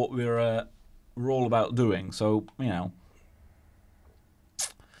not what we're all about doing. So you know,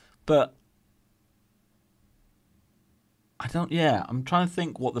 but. Yeah, I'm trying to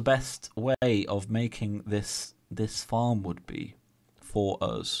think what the best way of making this farm would be for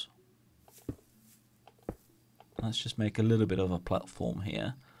us. Let's just make a little bit of a platform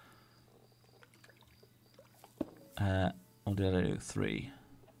here. What did I do? 3.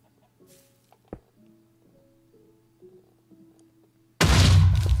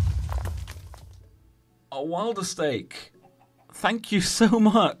 A wilder steak. Thank you so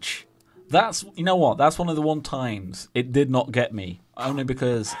much. That's, you know what? That's one of the one times it did not get me. Only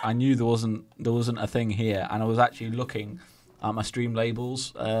because I knew there wasn't a thing here, and I was actually looking at my stream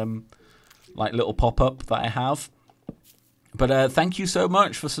labels, like little pop-up that I have. But thank you so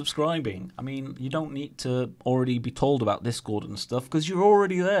much for subscribing. I mean, you don't need to already be told about Discord and stuff because you're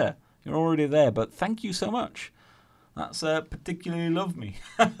already there. You're already there. But thank you so much. That's particularly love me.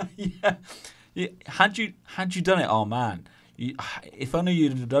 Yeah. Had you done it, oh man. If only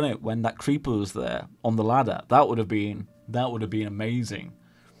you'd have done it when that creeper was there on the ladder, that would have been amazing.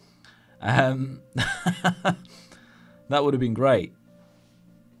 That would have been great.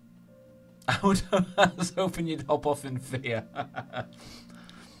 I was hoping you'd hop off in fear.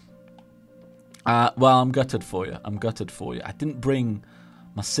 Well, I'm gutted for you. I didn't bring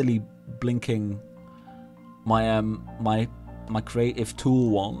my silly blinking my creative tool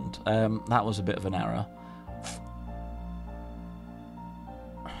wand. That was a bit of an error.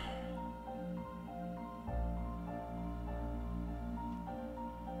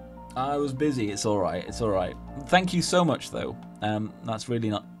 I was busy. It's all right. Thank you so much, though. That's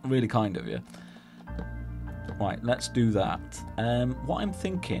really kind of you. Right, let's do that. What I'm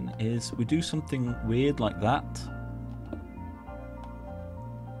thinking is we do something weird like that.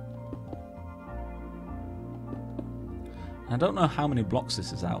 I don't know how many blocks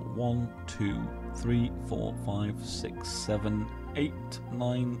this is out. 1, 2, 3, 4, 5, 6, 7, 8,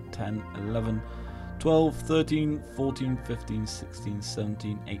 9, 10, 11, 12, 13, 14, 15, 16,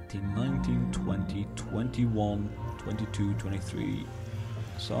 17, 18, 19, 20, 21, 22, 23.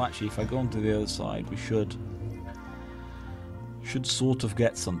 So actually, if I go onto the other side, we should sort of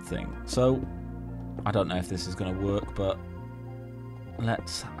get something. So I don't know if this is going to work, but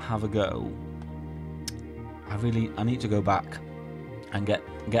let's have a go. I need to go back and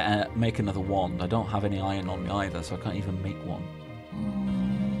make another wand. I don't have any iron on me either, so I can't even make one.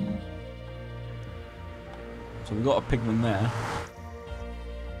 So we've got a pigman there.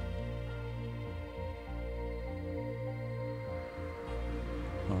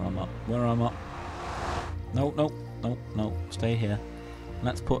 Where am I? No. Stay here.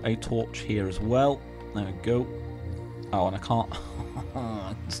 Let's put a torch here as well. There we go. Oh, and I can't.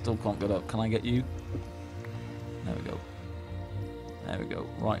 I still can't get up. Can I get you? There we go.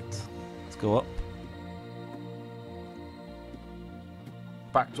 Right. Let's go up.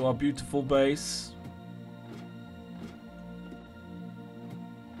 Back to our beautiful base.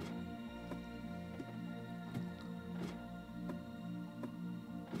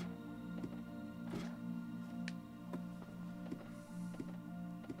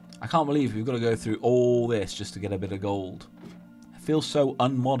 I can't believe we've got to go through all this just to get a bit of gold. It feels so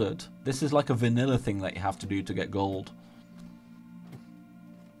unmodded. This is like a vanilla thing that you have to do to get gold.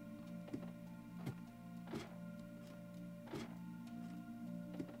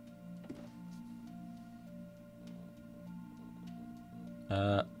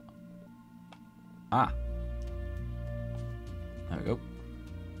 There we go.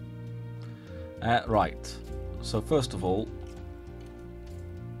 Right. So first of all,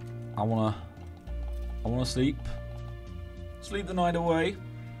 I wanna sleep the night away.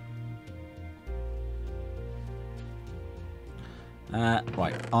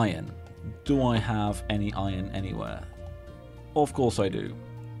 Right, iron. Do I have any iron anywhere? Of course I do.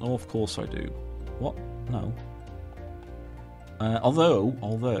 What? No.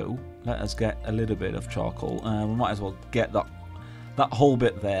 Although, let us get a little bit of charcoal. We might as well get that whole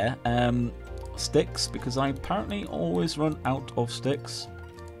bit there. Sticks, because I apparently always run out of sticks.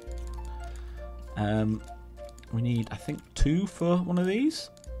 We need, I think, 2 for one of these.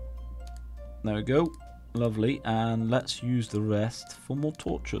 There we go. Lovely. And let's use the rest for more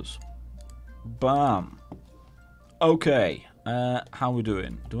torches. Bam. Okay. How are we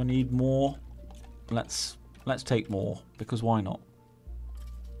doing? Do I need more? Let's take more, because why not?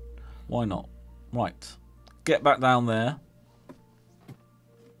 Why not? Right. Get back down there.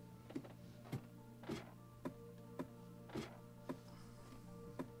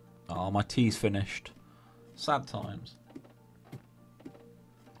 Oh, my tea's finished. Sad times.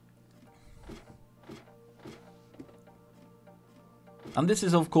 And this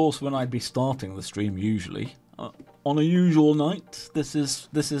is, of course, when I'd be starting the stream usually. On a usual night, this is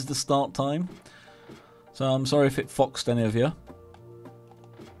the start time. So I'm sorry if it foxed any of you.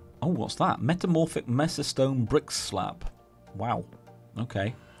 Oh, what's that? Metamorphic mesostone brick slab. Wow.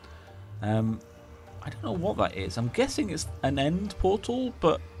 Okay. I don't know what that is. I'm guessing it's an end portal,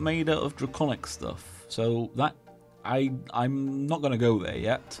 but made out of draconic stuff. So that I'm not going to go there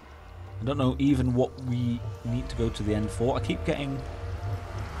yet. I don't know even what we need to go to the end for. I keep getting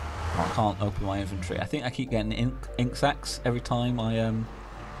Oh, I can't open my inventory. I think I keep getting ink sacks every time I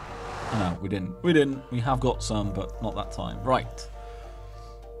no, we didn't. We didn't. We have got some, but not that time. Right.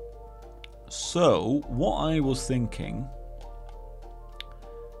 So, what I was thinking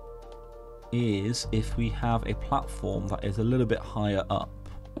is if we have a platform that is a little bit higher up.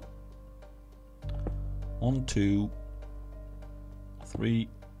 1, 2, 3,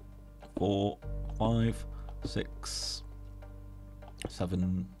 4, 5, 6,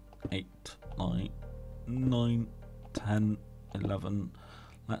 7, 8, 9, 10, 11.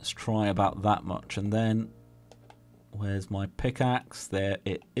 Let's try about that much. And then, where's my pickaxe? There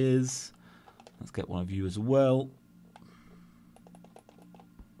it is. Let's get one of you as well.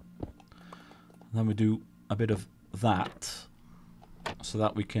 And then we do a bit of that, so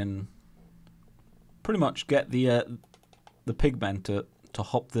that we can pretty much get the pigmen to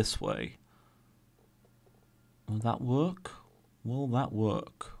hop this way. Will that work? Will that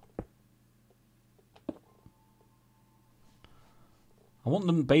work? I want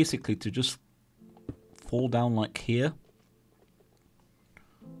them basically to just fall down like here.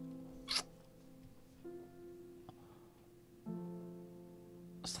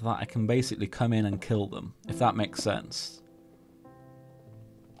 So that I can basically come in and kill them, if that makes sense.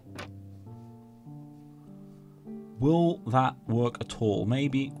 Will that work at all?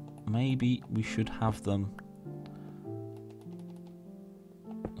 Maybe we should have them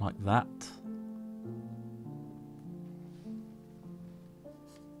like that.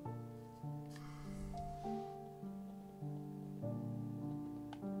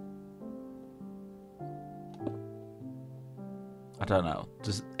 I don't know.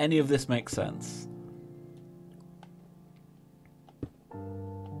 Does any of this make sense?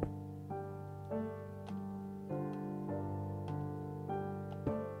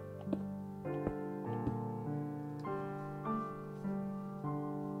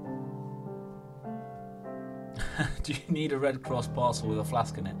 Do you need a Red Cross parcel with a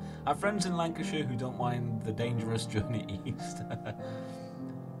flask in it? I have friends in Lancashire who don't mind the dangerous journey east.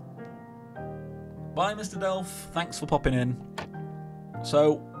 Bye, Mr. Delph. Thanks for popping in.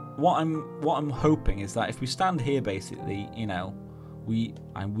 So what I'm hoping is that if we stand here, basically, you know, we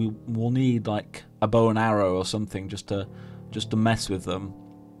will need like a bow and arrow or something just to mess with them.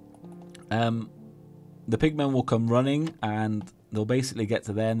 The pigmen will come running and they'll basically get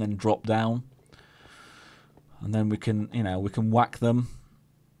to there and then drop down, and then we can whack them.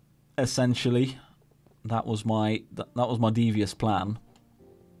 Essentially, that was my devious plan.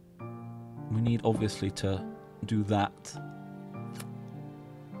 We need obviously to do that.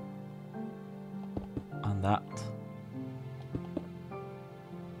 And that.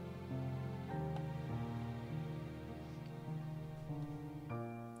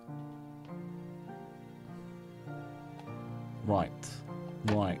 Right.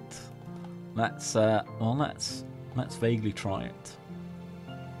 Let's vaguely try it.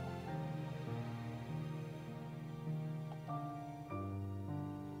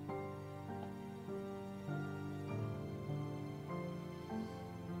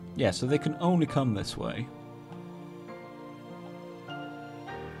 Yeah, so they can only come this way.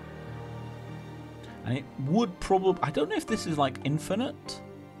 And it would probably... I don't know if this is like infinite.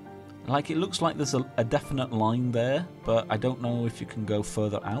 Like, it looks like there's a definite line there, but I don't know if you can go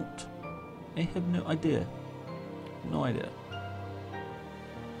further out. I have no idea. No idea.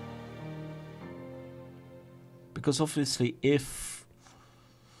 Because obviously if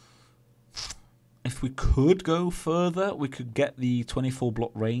we could go further, we could get the 24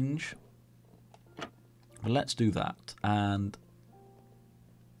 block range. But let's do that. And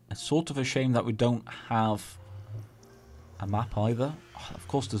it's sort of a shame that we don't have a map either. Oh, of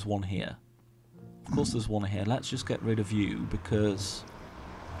course there's one here. Of course there's one here. Let's just get rid of you because...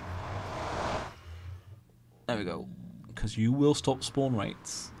 There we go. Because you will stop spawn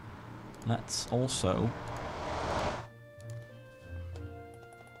rates. Let's also...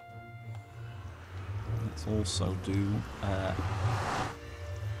 do... there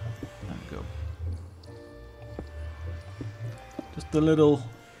we go. Just a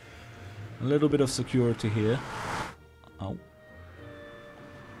little bit of security here. Oh.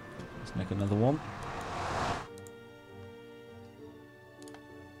 Let's make another one.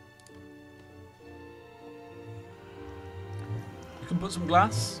 You can put some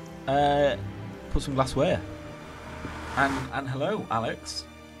glass. Put some glass where? And hello, Alex.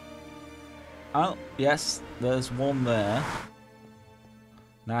 Oh, yes, there's one there.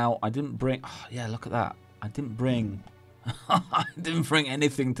 Now, I didn't bring... Oh, yeah, look at that. I didn't bring... I didn't bring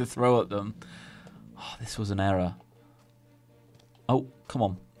anything to throw at them. Oh, this was an error. Oh, come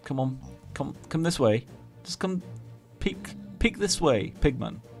on. Come this way. Just come... Peek this way,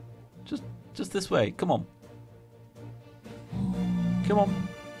 pigman. Just this way. Come on. Come on.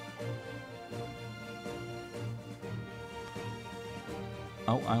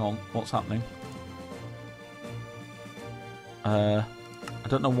 Oh, hang on. What's happening? I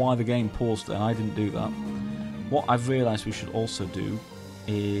don't know why the game paused there. I didn't do that. What I've realised we should also do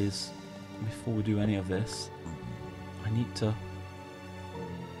is, before we do any of this, I need to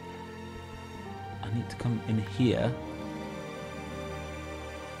come in here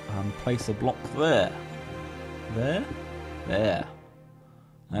and place a block there. There. There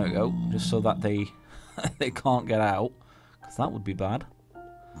we go. Just so that they can't get out, because that would be bad.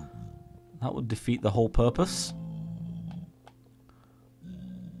 That would defeat the whole purpose.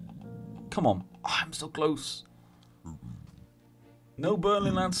 Come on. Oh, I'm so close. No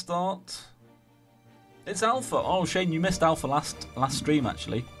Burnley Land start. It's Alpha. Oh, Shane, you missed Alpha last stream,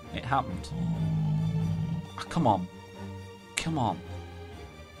 actually. It happened. Oh, come on. Come on.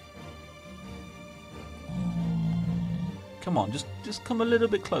 Come on, just come a little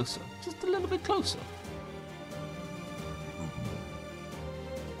bit closer. Just a little bit closer.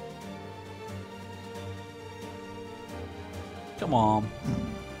 Come on.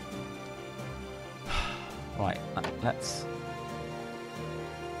 Right, let's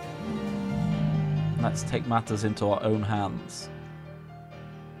take matters into our own hands.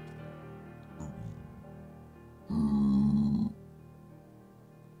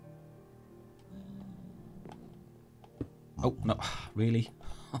 Oh, no, really?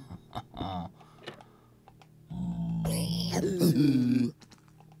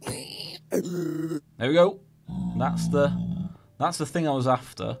 There we go. That's the thing I was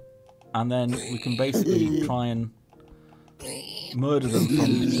after. And then we can basically try and murder them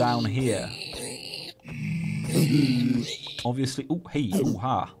from down here. Obviously, oh, hey, oh,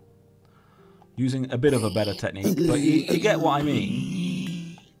 ha. Using a bit of a better technique, but you get what I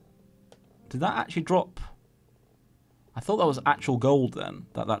mean. Did that actually drop? I thought that was actual gold then,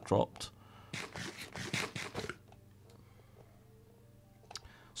 that dropped.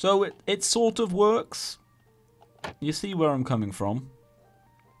 So it sort of works. You see where I'm coming from.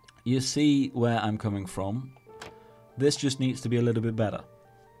 You see where I'm coming from. This just needs to be a little bit better.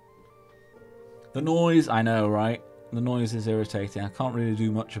 The noise, I know, right? The noise is irritating. I can't really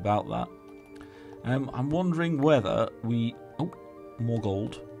do much about that. I'm wondering whether we... Oh, more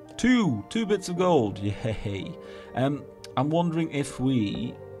gold. Two bits of gold. Yay. I'm wondering if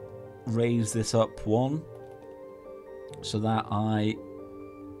we raise this up one so that I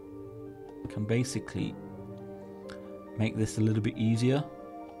can basically make this a little bit easier.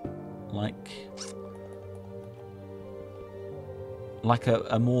 Like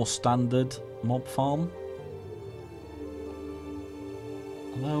a more standard mob farm.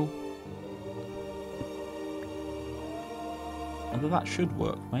 Hello? Although that should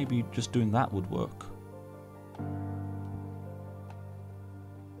work. Maybe just doing that would work.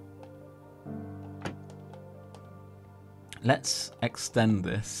 Let's extend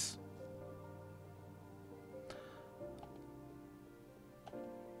this.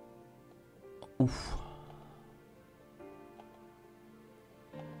 Oof.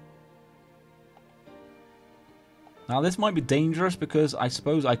 Now this might be dangerous because I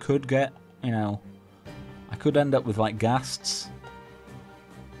suppose I could get, you know, I could end up with like ghasts,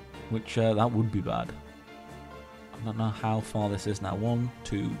 which that would be bad. I don't know how far this is now. 1,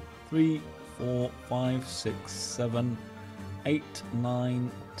 2, 3, 4, 5, 6, 7, 8,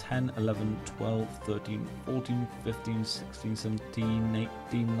 9, 10, 11, 12, 13, 14, 15, 16, 17,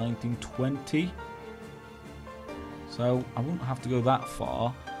 18, 19, 20. So I wouldn't have to go that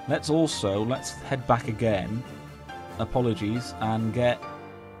far. Let's head back again. Apologies, and get...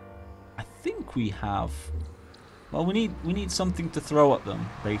 I think we have... Well, we need something to throw at them,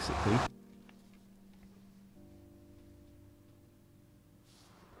 basically.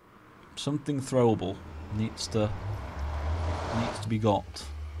 Something throwable needs to be got.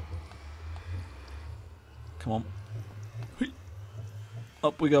 Come on.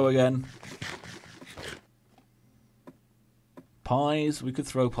 Up we go again. Pies. We could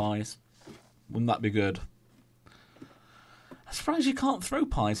throw pies. Wouldn't that be good? I'm surprised you can't throw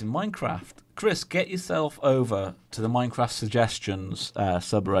pies in Minecraft. Chris, get yourself over to the Minecraft suggestions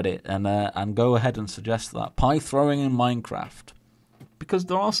subreddit and go ahead and suggest that. Pie throwing in Minecraft. Because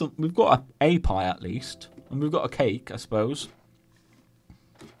there are some... We've got a pie at least. And we've got a cake, I suppose.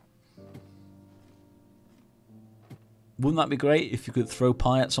 Wouldn't that be great if you could throw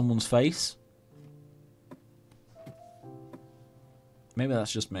pie at someone's face? Maybe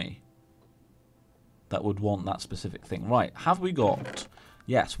that's just me that would want that specific thing. Right, have we got...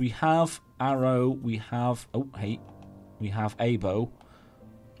 Yes, we have arrow, we have... Oh, hey. We have a bow.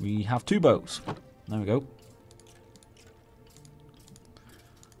 We have 2 bows. There we go.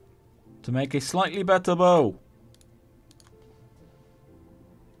 To make a slightly better bow.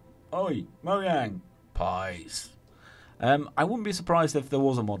 Oi, Mojang. Pies. I wouldn't be surprised if there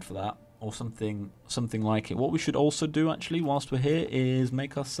was a mod for that. Or something like it. What we should also do, actually, whilst we're here, is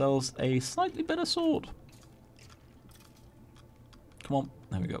make ourselves a slightly better sword. Come on.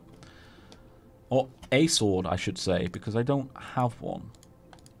 There we go. Or a sword, I should say, because I don't have one.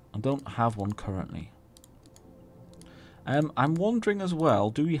 I don't have one currently. I'm wondering as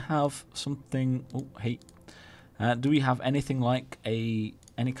well, do we have something... Oh, hey. Do we have anything like any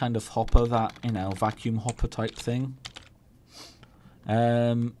kind of hopper that, you know, vacuum hopper type thing?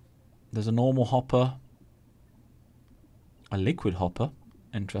 There's a normal hopper. A liquid hopper.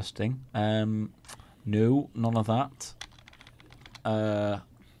 Interesting. No, none of that.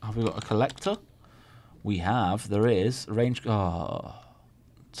 Have we got a collector? We have. There is. Range... Oh,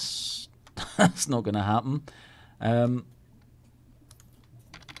 that's not going to happen.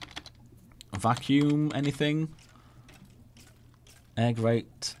 Vacuum, anything? Air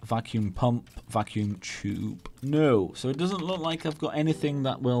grate, vacuum pump, vacuum tube. No, so it doesn't look like I've got anything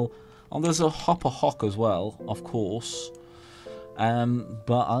that will... Oh, there's a hopper hock as well, of course.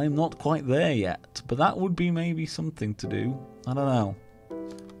 But I'm not quite there yet. But that would be maybe something to do. I don't know.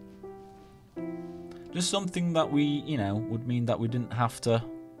 Just something that we, you know, would mean that we didn't have to...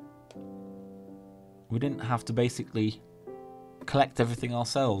 We didn't have to basically collect everything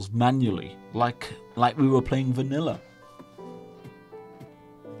ourselves manually, like we were playing vanilla.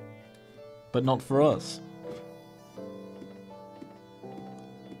 But not for us.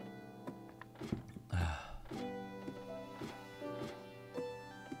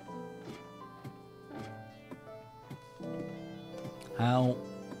 How?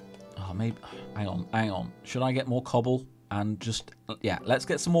 Oh, maybe. Hang on. Should I get more cobble and just? Yeah, let's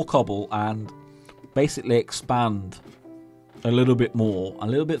get some more cobble and basically expand a little bit more, a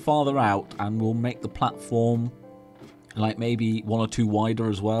little bit farther out, and we'll make the platform like maybe 1 or 2 wider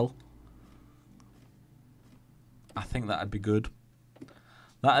as well. I think that'd be good.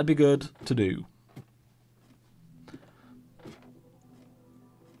 That'd be good to do.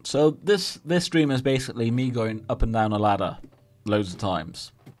 So this stream is basically me going up and down a ladder loads of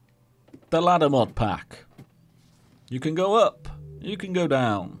times. The ladder mod pack. You can go up, you can go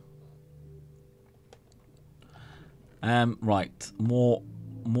down. Right, more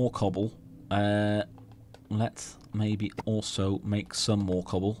cobble. Let's maybe also make some more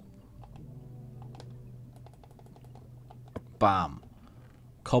cobble. Bam.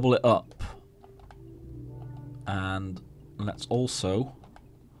 Cobble it up. And let's also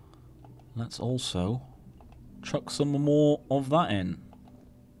chuck some more of that in.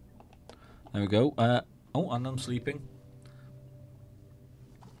 There we go. Oh, and I'm sleeping.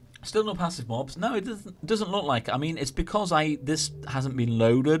 Still no passive mobs. No, it doesn't look like it. I mean, it's because this hasn't been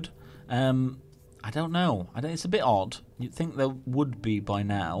loaded. I don't know. It's a bit odd. You'd think there would be by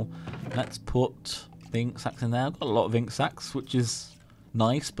now. Let's put the ink sacks in there. I've got a lot of ink sacks, which is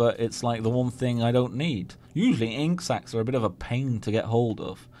nice, but it's like the one thing I don't need. Usually ink sacks are a bit of a pain to get hold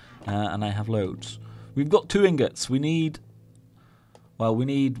of, and I have loads. We've got 2 ingots. We need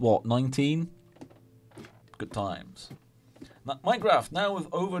what, 19? Good times. Minecraft now with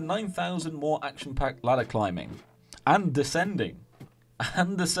over 9,000 more action-packed ladder climbing and descending,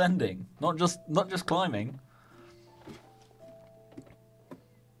 not just climbing.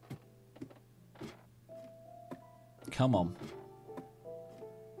 Come on.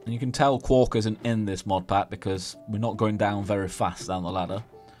 And you can tell Quark isn't in this mod pack because we're not going down very fast down the ladder.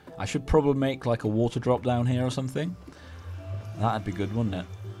 I should probably make like a water drop down here or something. That'd be good, wouldn't it?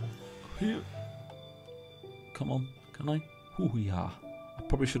 Here. Come on, can I? Ooh, yeah. I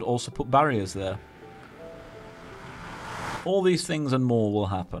probably should also put barriers there. All these things and more will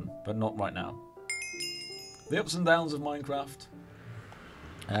happen, but not right now. The ups and downs of Minecraft.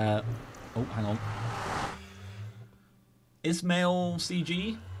 Oh, hang on. Ismail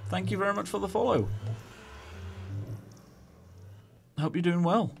CG, thank you very much for the follow. Hope you're doing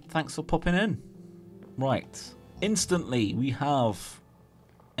well. Thanks for popping in. Right. Instantly, we have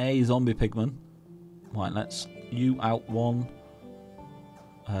a zombie pigman. Right, let's you out 1.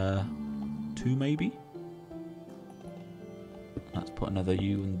 2 maybe? Let's put another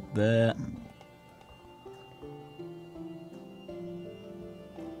U in there.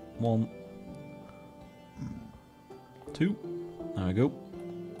 1. 2. There we go.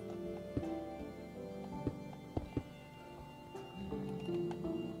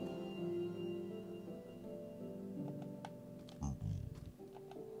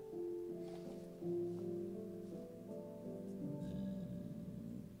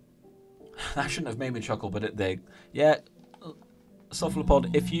 That shouldn't have made me chuckle, but it did. Yeah,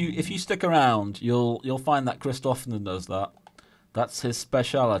 Cephalopod, if you stick around, you'll find that Chris often does that. That's his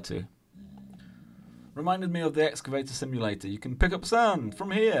speciality. Reminded me of the excavator simulator. You can pick up sand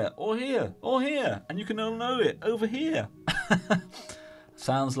from here, or here, or here, and you can unload it over here.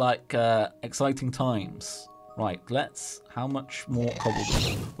 Sounds like exciting times. Right, let's... How much more cobble do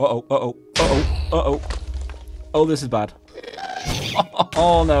we... Uh-oh, uh-oh, uh-oh, uh-oh. Oh, this is bad.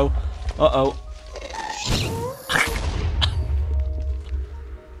 Oh, no. Uh-oh.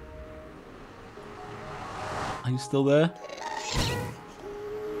 Are you still there?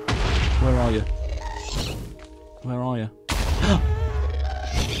 Where are you? Where are you?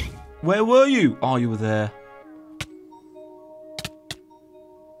 Where were you? Oh, you were there.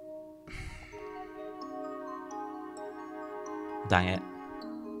 Dang it.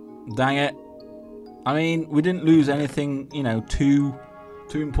 Dang it. I mean, we didn't lose anything, you know, too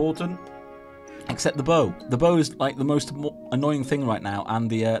important. Except the bow. The bow is like the most annoying thing right now, and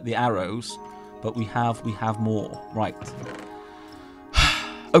the arrows. But we have more. Right.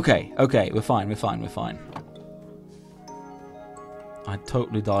 Okay, we're fine. I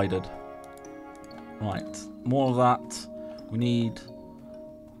totally died. Right, more of that. We need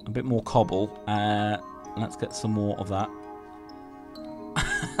a bit more cobble. Let's get some more of that.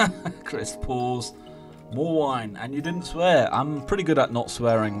 Chris pours more wine, and you didn't swear. I'm pretty good at not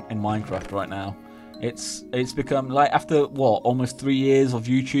swearing in Minecraft right now. It's become like, after what, almost 3 years of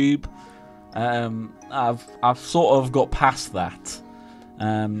YouTube. I've sort of got past that.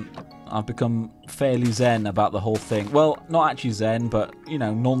 I've become fairly zen about the whole thing. Well, not actually zen, but, you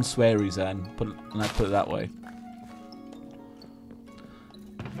know, non-sweary zen. Let's put it that way.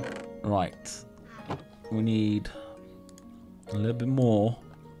 Right. We need a little bit more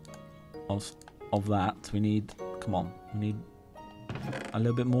of that. We need... Come on. We need a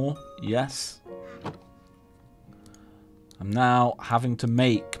little bit more. Yes. I'm now having to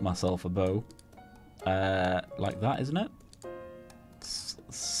make myself a bow. Like that, isn't it?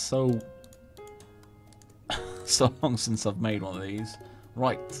 So long since I've made one of these.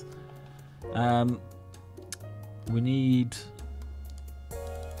 Right. We need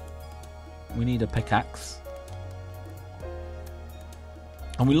a pickaxe.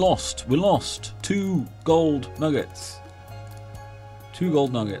 And we lost 2 gold nuggets. 2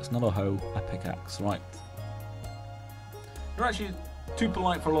 gold nuggets, not a hoe, a pickaxe. Right. You're actually too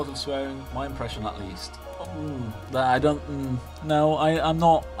polite for a lot of swearing, my impression at least. I don't. No, I'm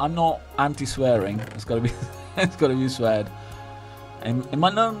not anti-swearing. It's got to be. It's got to be sweared. In my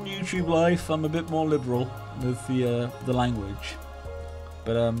non-YouTube life, I'm a bit more liberal with the language.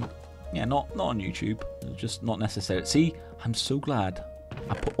 But yeah, not on YouTube. Just not necessary. See, I'm so glad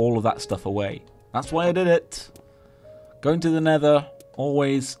I put all of that stuff away. That's why I did it. Going to the Nether,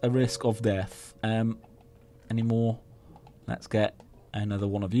 always a risk of death. Any more? Let's get another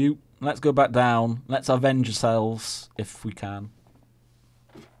one of you. Let's go back down. Let's avenge ourselves if we can.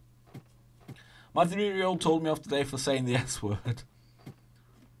 My 3-year-old told me off today for saying the S word.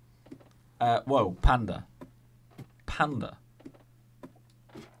 Whoa, panda. Panda.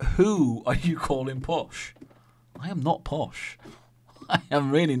 Who are you calling posh? I am not posh. I am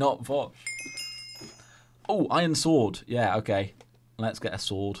really not posh. Oh, iron sword. Yeah, okay. Let's get a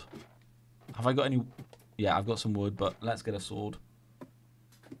sword. Have I got any... Yeah, I've got some wood, but let's get a sword.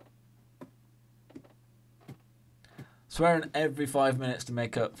 Swearing every 5 minutes to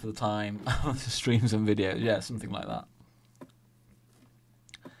make up for the time of the streams and videos. Yeah, something like that.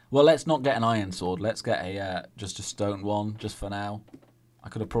 Well, let's not get an iron sword. Let's get a just a stone one, just for now. I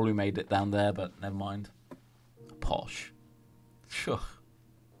could have probably made it down there, but never mind. Posh. Sure.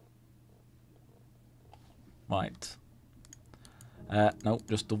 Right. Nope,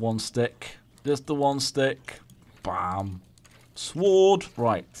 just the one stick. Just the one stick. Bam. Sword.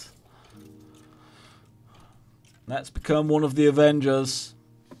 Right. Let's become one of the Avengers.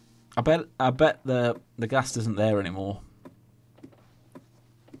 I bet the ghast isn't there anymore.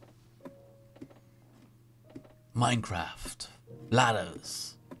 Minecraft.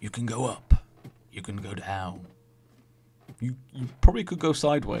 Ladders. You can go up. You can go down. You probably could go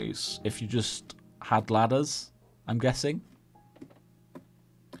sideways if you just had ladders, I'm guessing.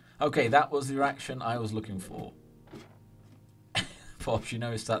 Okay, that was the reaction I was looking for. Posh, you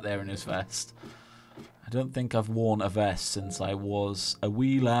know, he's sat there in his vest. I don't think I've worn a vest since I was a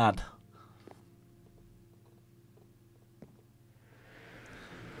wee lad.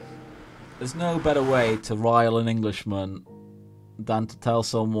 There's no better way to rile an Englishman than to tell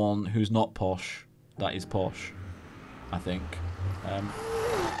someone who's not posh that is posh, I think.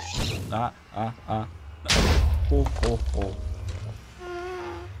 Oh.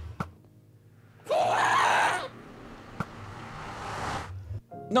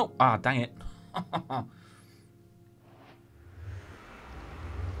 No! Ah, dang it.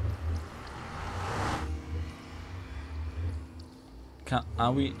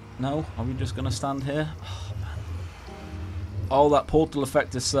 Are we... No? Are we just going to stand here? Oh, man. Oh, that portal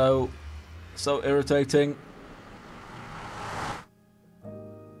effect is so irritating.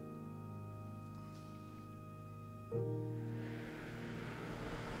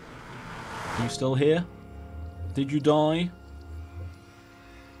 Are you still here? Did you die?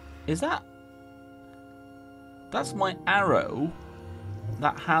 Is that... That's my arrow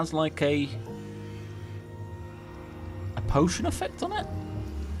that has like a potion effect on it?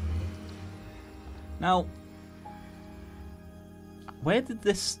 Now, where did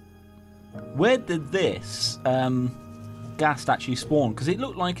this ghast actually spawn? Because it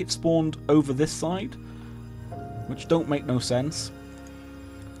looked like it spawned over this side, which don't make no sense.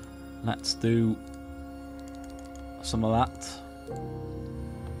 Let's do some of that.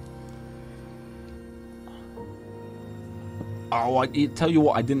 Oh, I tell you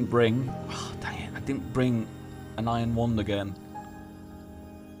what I didn't bring. Oh, dang it, I didn't bring an iron wand again.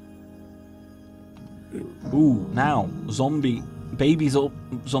 Ooh, now, babies or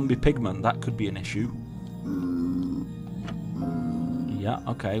zombie pigmen, that could be an issue. Yeah,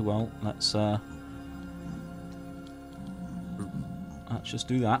 okay, well, let's just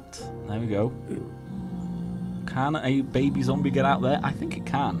do that. There we go. Can a baby zombie get out there? I think it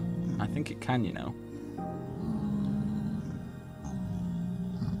can. I think it can, you know.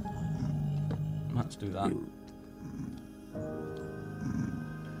 Let's do that.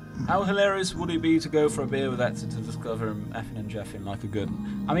 How hilarious would it be to go for a beer with Etzer to discover him effing and jeffing like a good...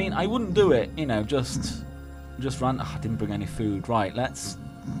 I mean, I wouldn't do it, you know, just run... Oh, I didn't bring any food. Right, let's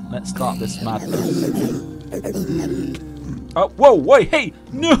start this madness. Oh, whoa, wait, hey!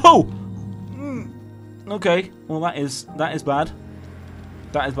 No! Okay, well that is bad.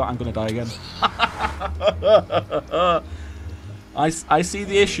 That is bad. I'm gonna die again. I see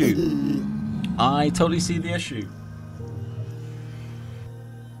the issue. I totally see the issue.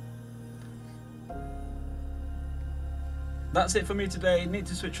 That's it for me today. Need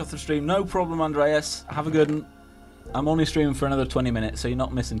to switch off the stream. No problem, Andreas. Have a good one. I'm only streaming for another 20 minutes, so you're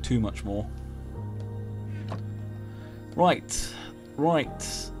not missing too much more. Right.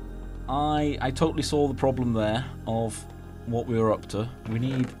 I totally saw the problem there of what we were up to. We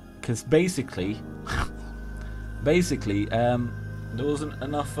need... Because basically... there wasn't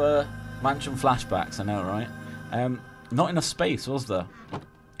enough mansion flashbacks, I know, right? Not enough space, was there?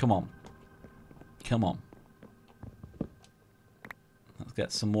 Come on. Come on. Let's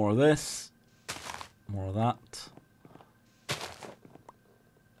get some more of this. More of that.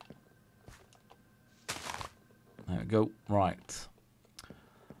 There we go. Right.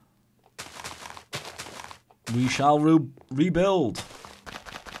 We shall rebuild.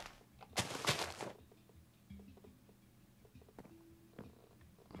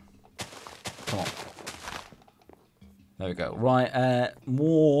 Come on. There we go. Right.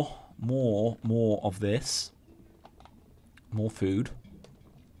 More of this. More food.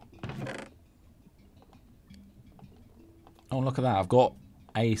 Oh, look at that. I've got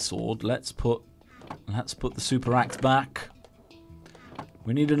a sword. Let's put the super axe back.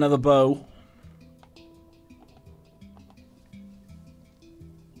 We need another bow.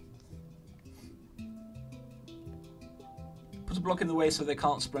 Put a block in the way so they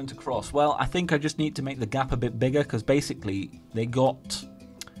can't sprint across. Well, I think I just need to make the gap a bit bigger because basically they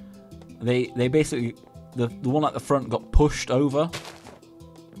basically the one at the front got pushed over.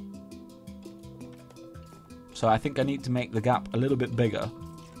 So I think I need to make the gap a little bit bigger.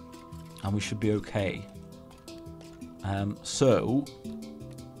 And we should be okay. So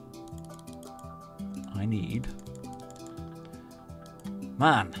I need...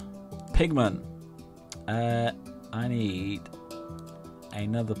 Man! Pigman! I need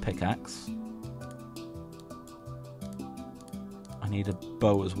another pickaxe. I need a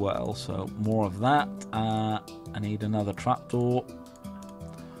bow as well, so more of that. I need another trapdoor.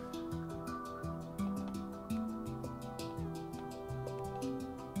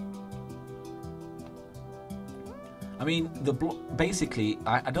 I mean, the block. Basically,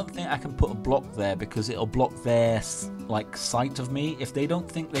 I don't think I can put a block there because it'll block their like sight of me. If they don't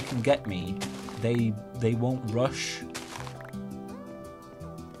think they can get me, they won't rush.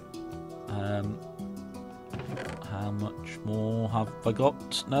 How much more have I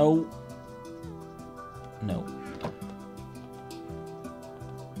got? No. No.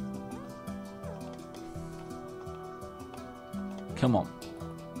 Come on.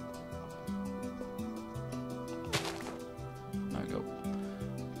 There we go.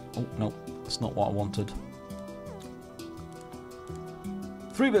 Oh, no. That's not what I wanted.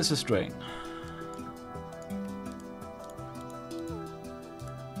 3 bits of string.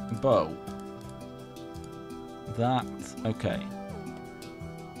 Bow. That. Okay.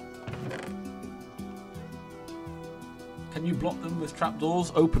 Can you block them with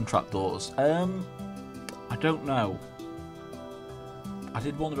trapdoors? Open trapdoors. I don't know. I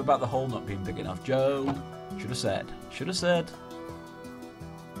did wonder about the hole not being big enough. Joe, should have said. Should have said.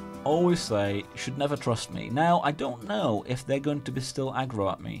 Always say, should never trust me. Now, I don't know if they're going to be still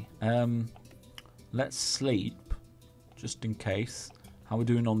aggro at me. Let's sleep, just in case. How are we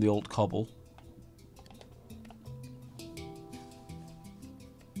doing on the old cobble?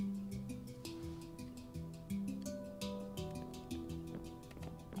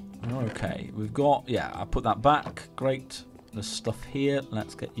 Okay, we've got, yeah, I put that back. Great. There's stuff here.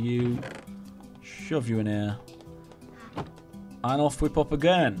 Let's get you. Shove you in here. And off we pop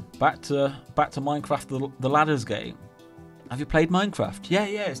again. Back to Minecraft, the ladders game. Have you played Minecraft? Yeah,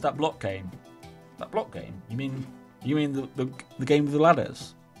 it's that block game. That block game? You mean the game with the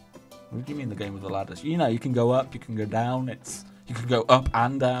ladders? What do you mean the game with the ladders? You know, you can go up, you can go down. You can go up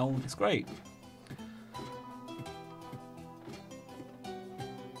and down. It's great.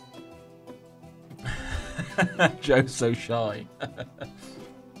 Joe's so shy.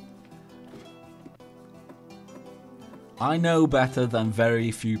 I know better than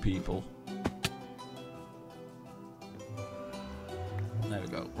very few people. There we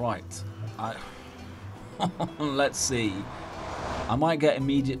go. Right. Let's see. I might get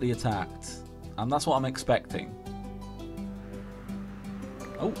immediately attacked. And that's what I'm expecting.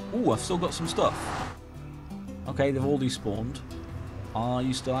 Oh, I've still got some stuff. Okay, they've all despawned. Are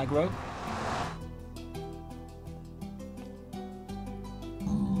you still aggro?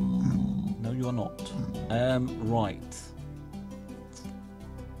 No, you're not. Right.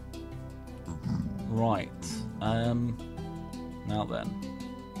 Right. Now then.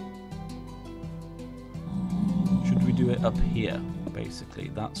 Should we do it up here, basically?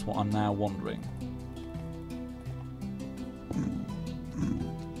 That's what I'm now wondering.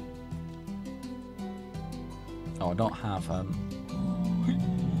 Oh, I don't have,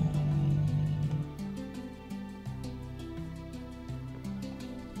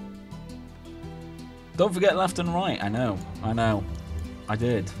 Don't forget left and right. I know. I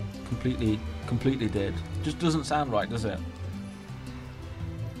did. Completely did. Just doesn't sound right, does it?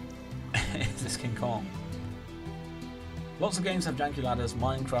 Is this King Kong? Lots of games have janky ladders.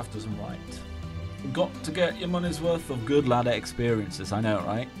 Minecraft doesn't right. Got to get your money's worth of good ladder experiences. I know,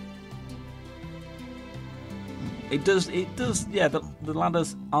 right? It does. Yeah, the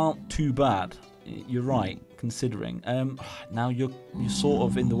ladders aren't too bad. You're right, considering. Now you're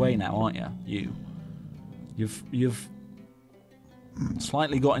sort of in the way now, aren't you? You've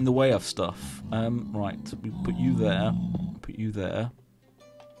slightly got in the way of stuff. Right, we put you there. Put you there.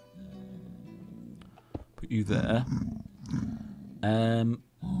 Put you there.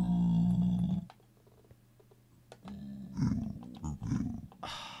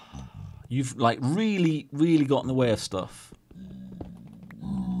 You've like really got in the way of stuff.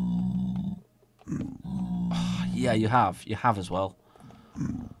 Yeah, you have. You have as well.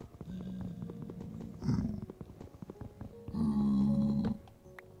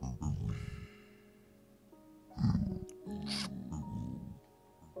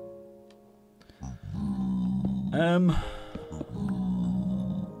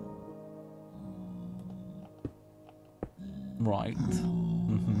 Right.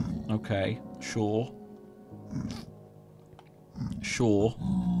 Okay. Sure.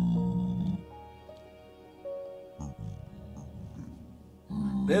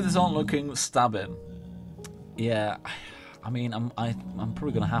 The others aren't looking stabbing. Yeah. I mean, I'm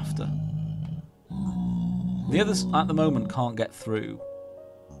probably gonna have to. The others at the moment can't get through.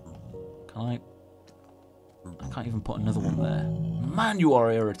 Can I? I can't even put another one there. Man, you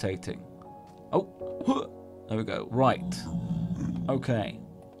are irritating. Oh, there we go. Right. Okay.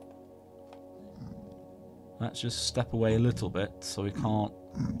 Let's just step away a little bit so we can't.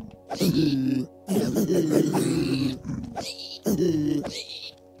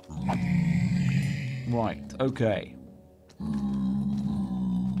 Right. Okay.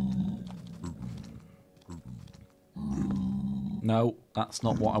 No, that's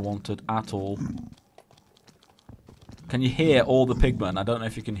not what I wanted at all. Can you hear all the pigmen? I don't know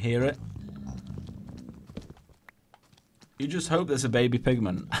if you can hear it. You just hope there's a baby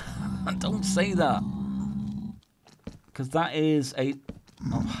pigman. Don't say that. Because that is a...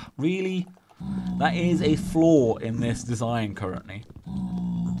 Oh, really? That is a flaw in this design currently.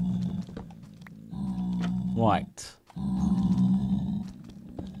 Right.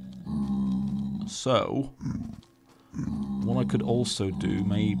 So... what I could also do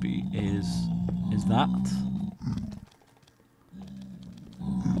maybe is that.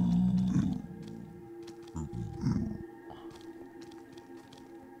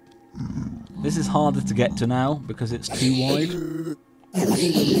 This is harder to get to now because it's too wide.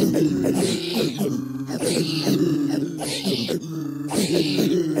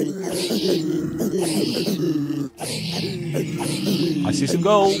 I see some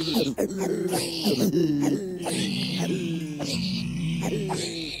gold.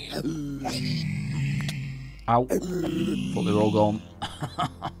 Ow. Thought they were all gone.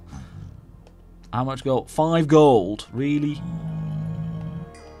 How much gold? 5 gold. Really?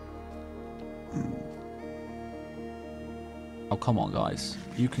 Oh, come on, guys.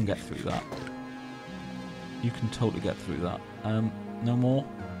 You can get through that. You can totally get through that. No more?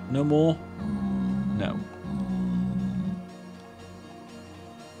 No more? No.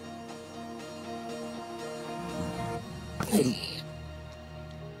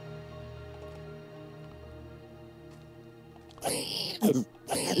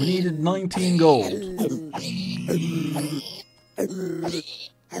 We needed 19 gold.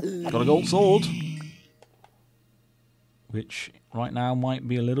 Got a gold sword. Which right now might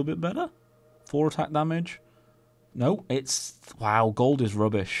be a little bit better. 4 attack damage. No, it's... Wow, gold is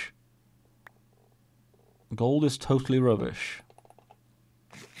rubbish. Gold is totally rubbish.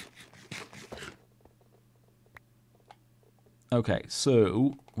 Okay,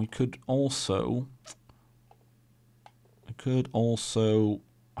 so we could also...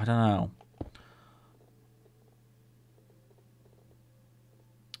 I don't know.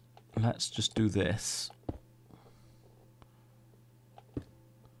 Let's just do this.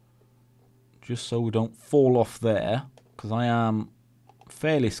 Just so we don't fall off there, because I am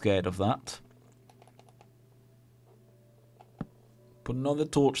fairly scared of that. Put another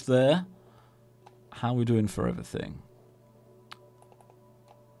torch there. How are we doing for everything?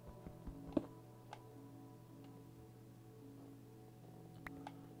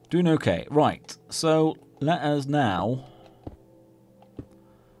 Doing okay. Right, so let us now...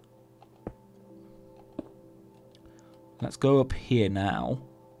 Let's go up here now.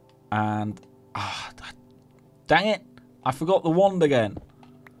 And... dang it! I forgot the wand again.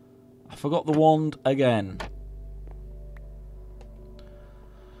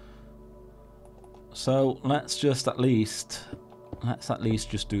 So let's just at least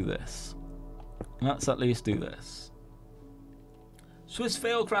just do this. Swiss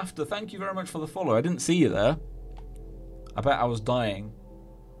Failcrafter, thank you very much for the follow. I didn't see you there. I bet I was dying.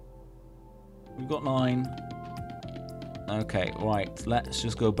 We've got 9. Okay, right. Let's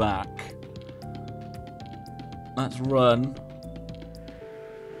just go back. Let's run.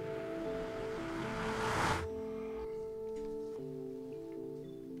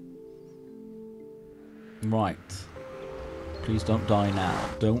 Right. Please don't die now.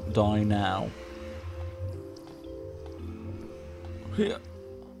 Don't die now. Here.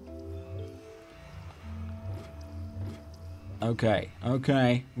 Okay,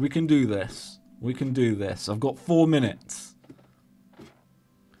 okay. We can do this. I've got 4 minutes.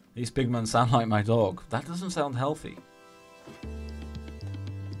 These pigmen sound like my dog. That doesn't sound healthy.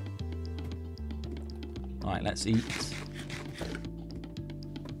 Right, let's eat.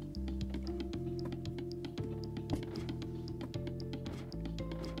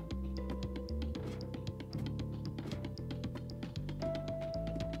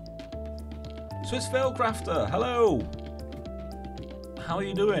 Swiss Failcrafter, hello! How are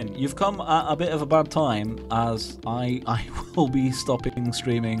you doing? You've come at a bit of a bad time, as I will be stopping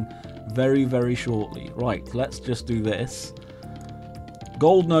streaming very, very shortly. Right, let's just do this.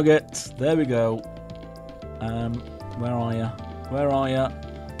 Gold nugget, there we go. Where are you? Where are you?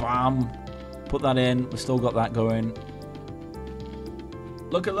 Bam! Put that in, we've still got that going.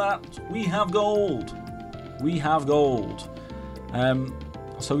 Look at that! We have gold! We have gold.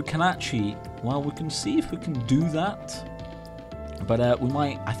 So we can actually, well, we can see if we can do that. But we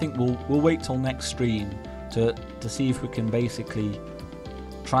might, I think we'll wait till next stream to see if we can basically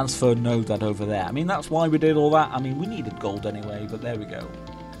transfer node that over there. I mean, that's why we did all that. I mean, we needed gold anyway, but there we go.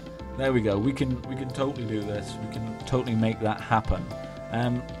 There we go. We can totally do this. We can totally make that happen.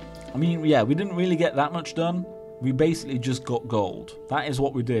 I mean, yeah, we didn't really get that much done. We basically just got gold. That is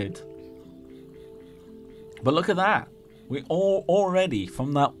what we did. But look at that. We all already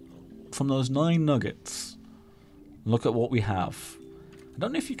from those 9 nuggets. Look at what we have. I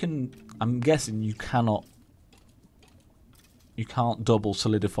don't know if you can... I'm guessing you cannot... You can't double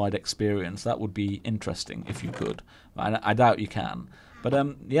solidified experience. That would be interesting if you could. I doubt you can. But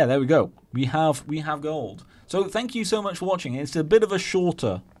yeah, there we go. We have gold. So thank you so much for watching. It's a bit of a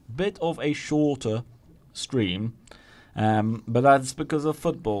shorter stream. But that's because of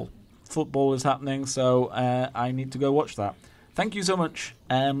football. Football is happening, so I need to go watch that. Thank you so much.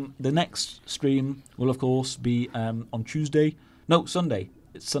 The next stream will, of course, be on Tuesday. No, Sunday.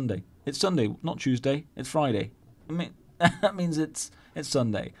 It's Sunday. It's Sunday, not Tuesday. It's Friday. I mean, that means it's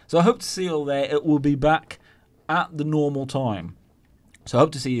Sunday. So I hope to see you all there. It will be back at the normal time. So I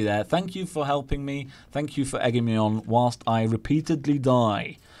hope to see you there. Thank you for helping me. Thank you for egging me on whilst I repeatedly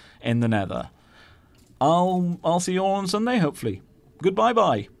die in the nether. I'll see you all on Sunday, hopefully.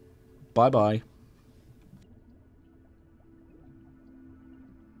 Goodbye-bye. Bye-bye.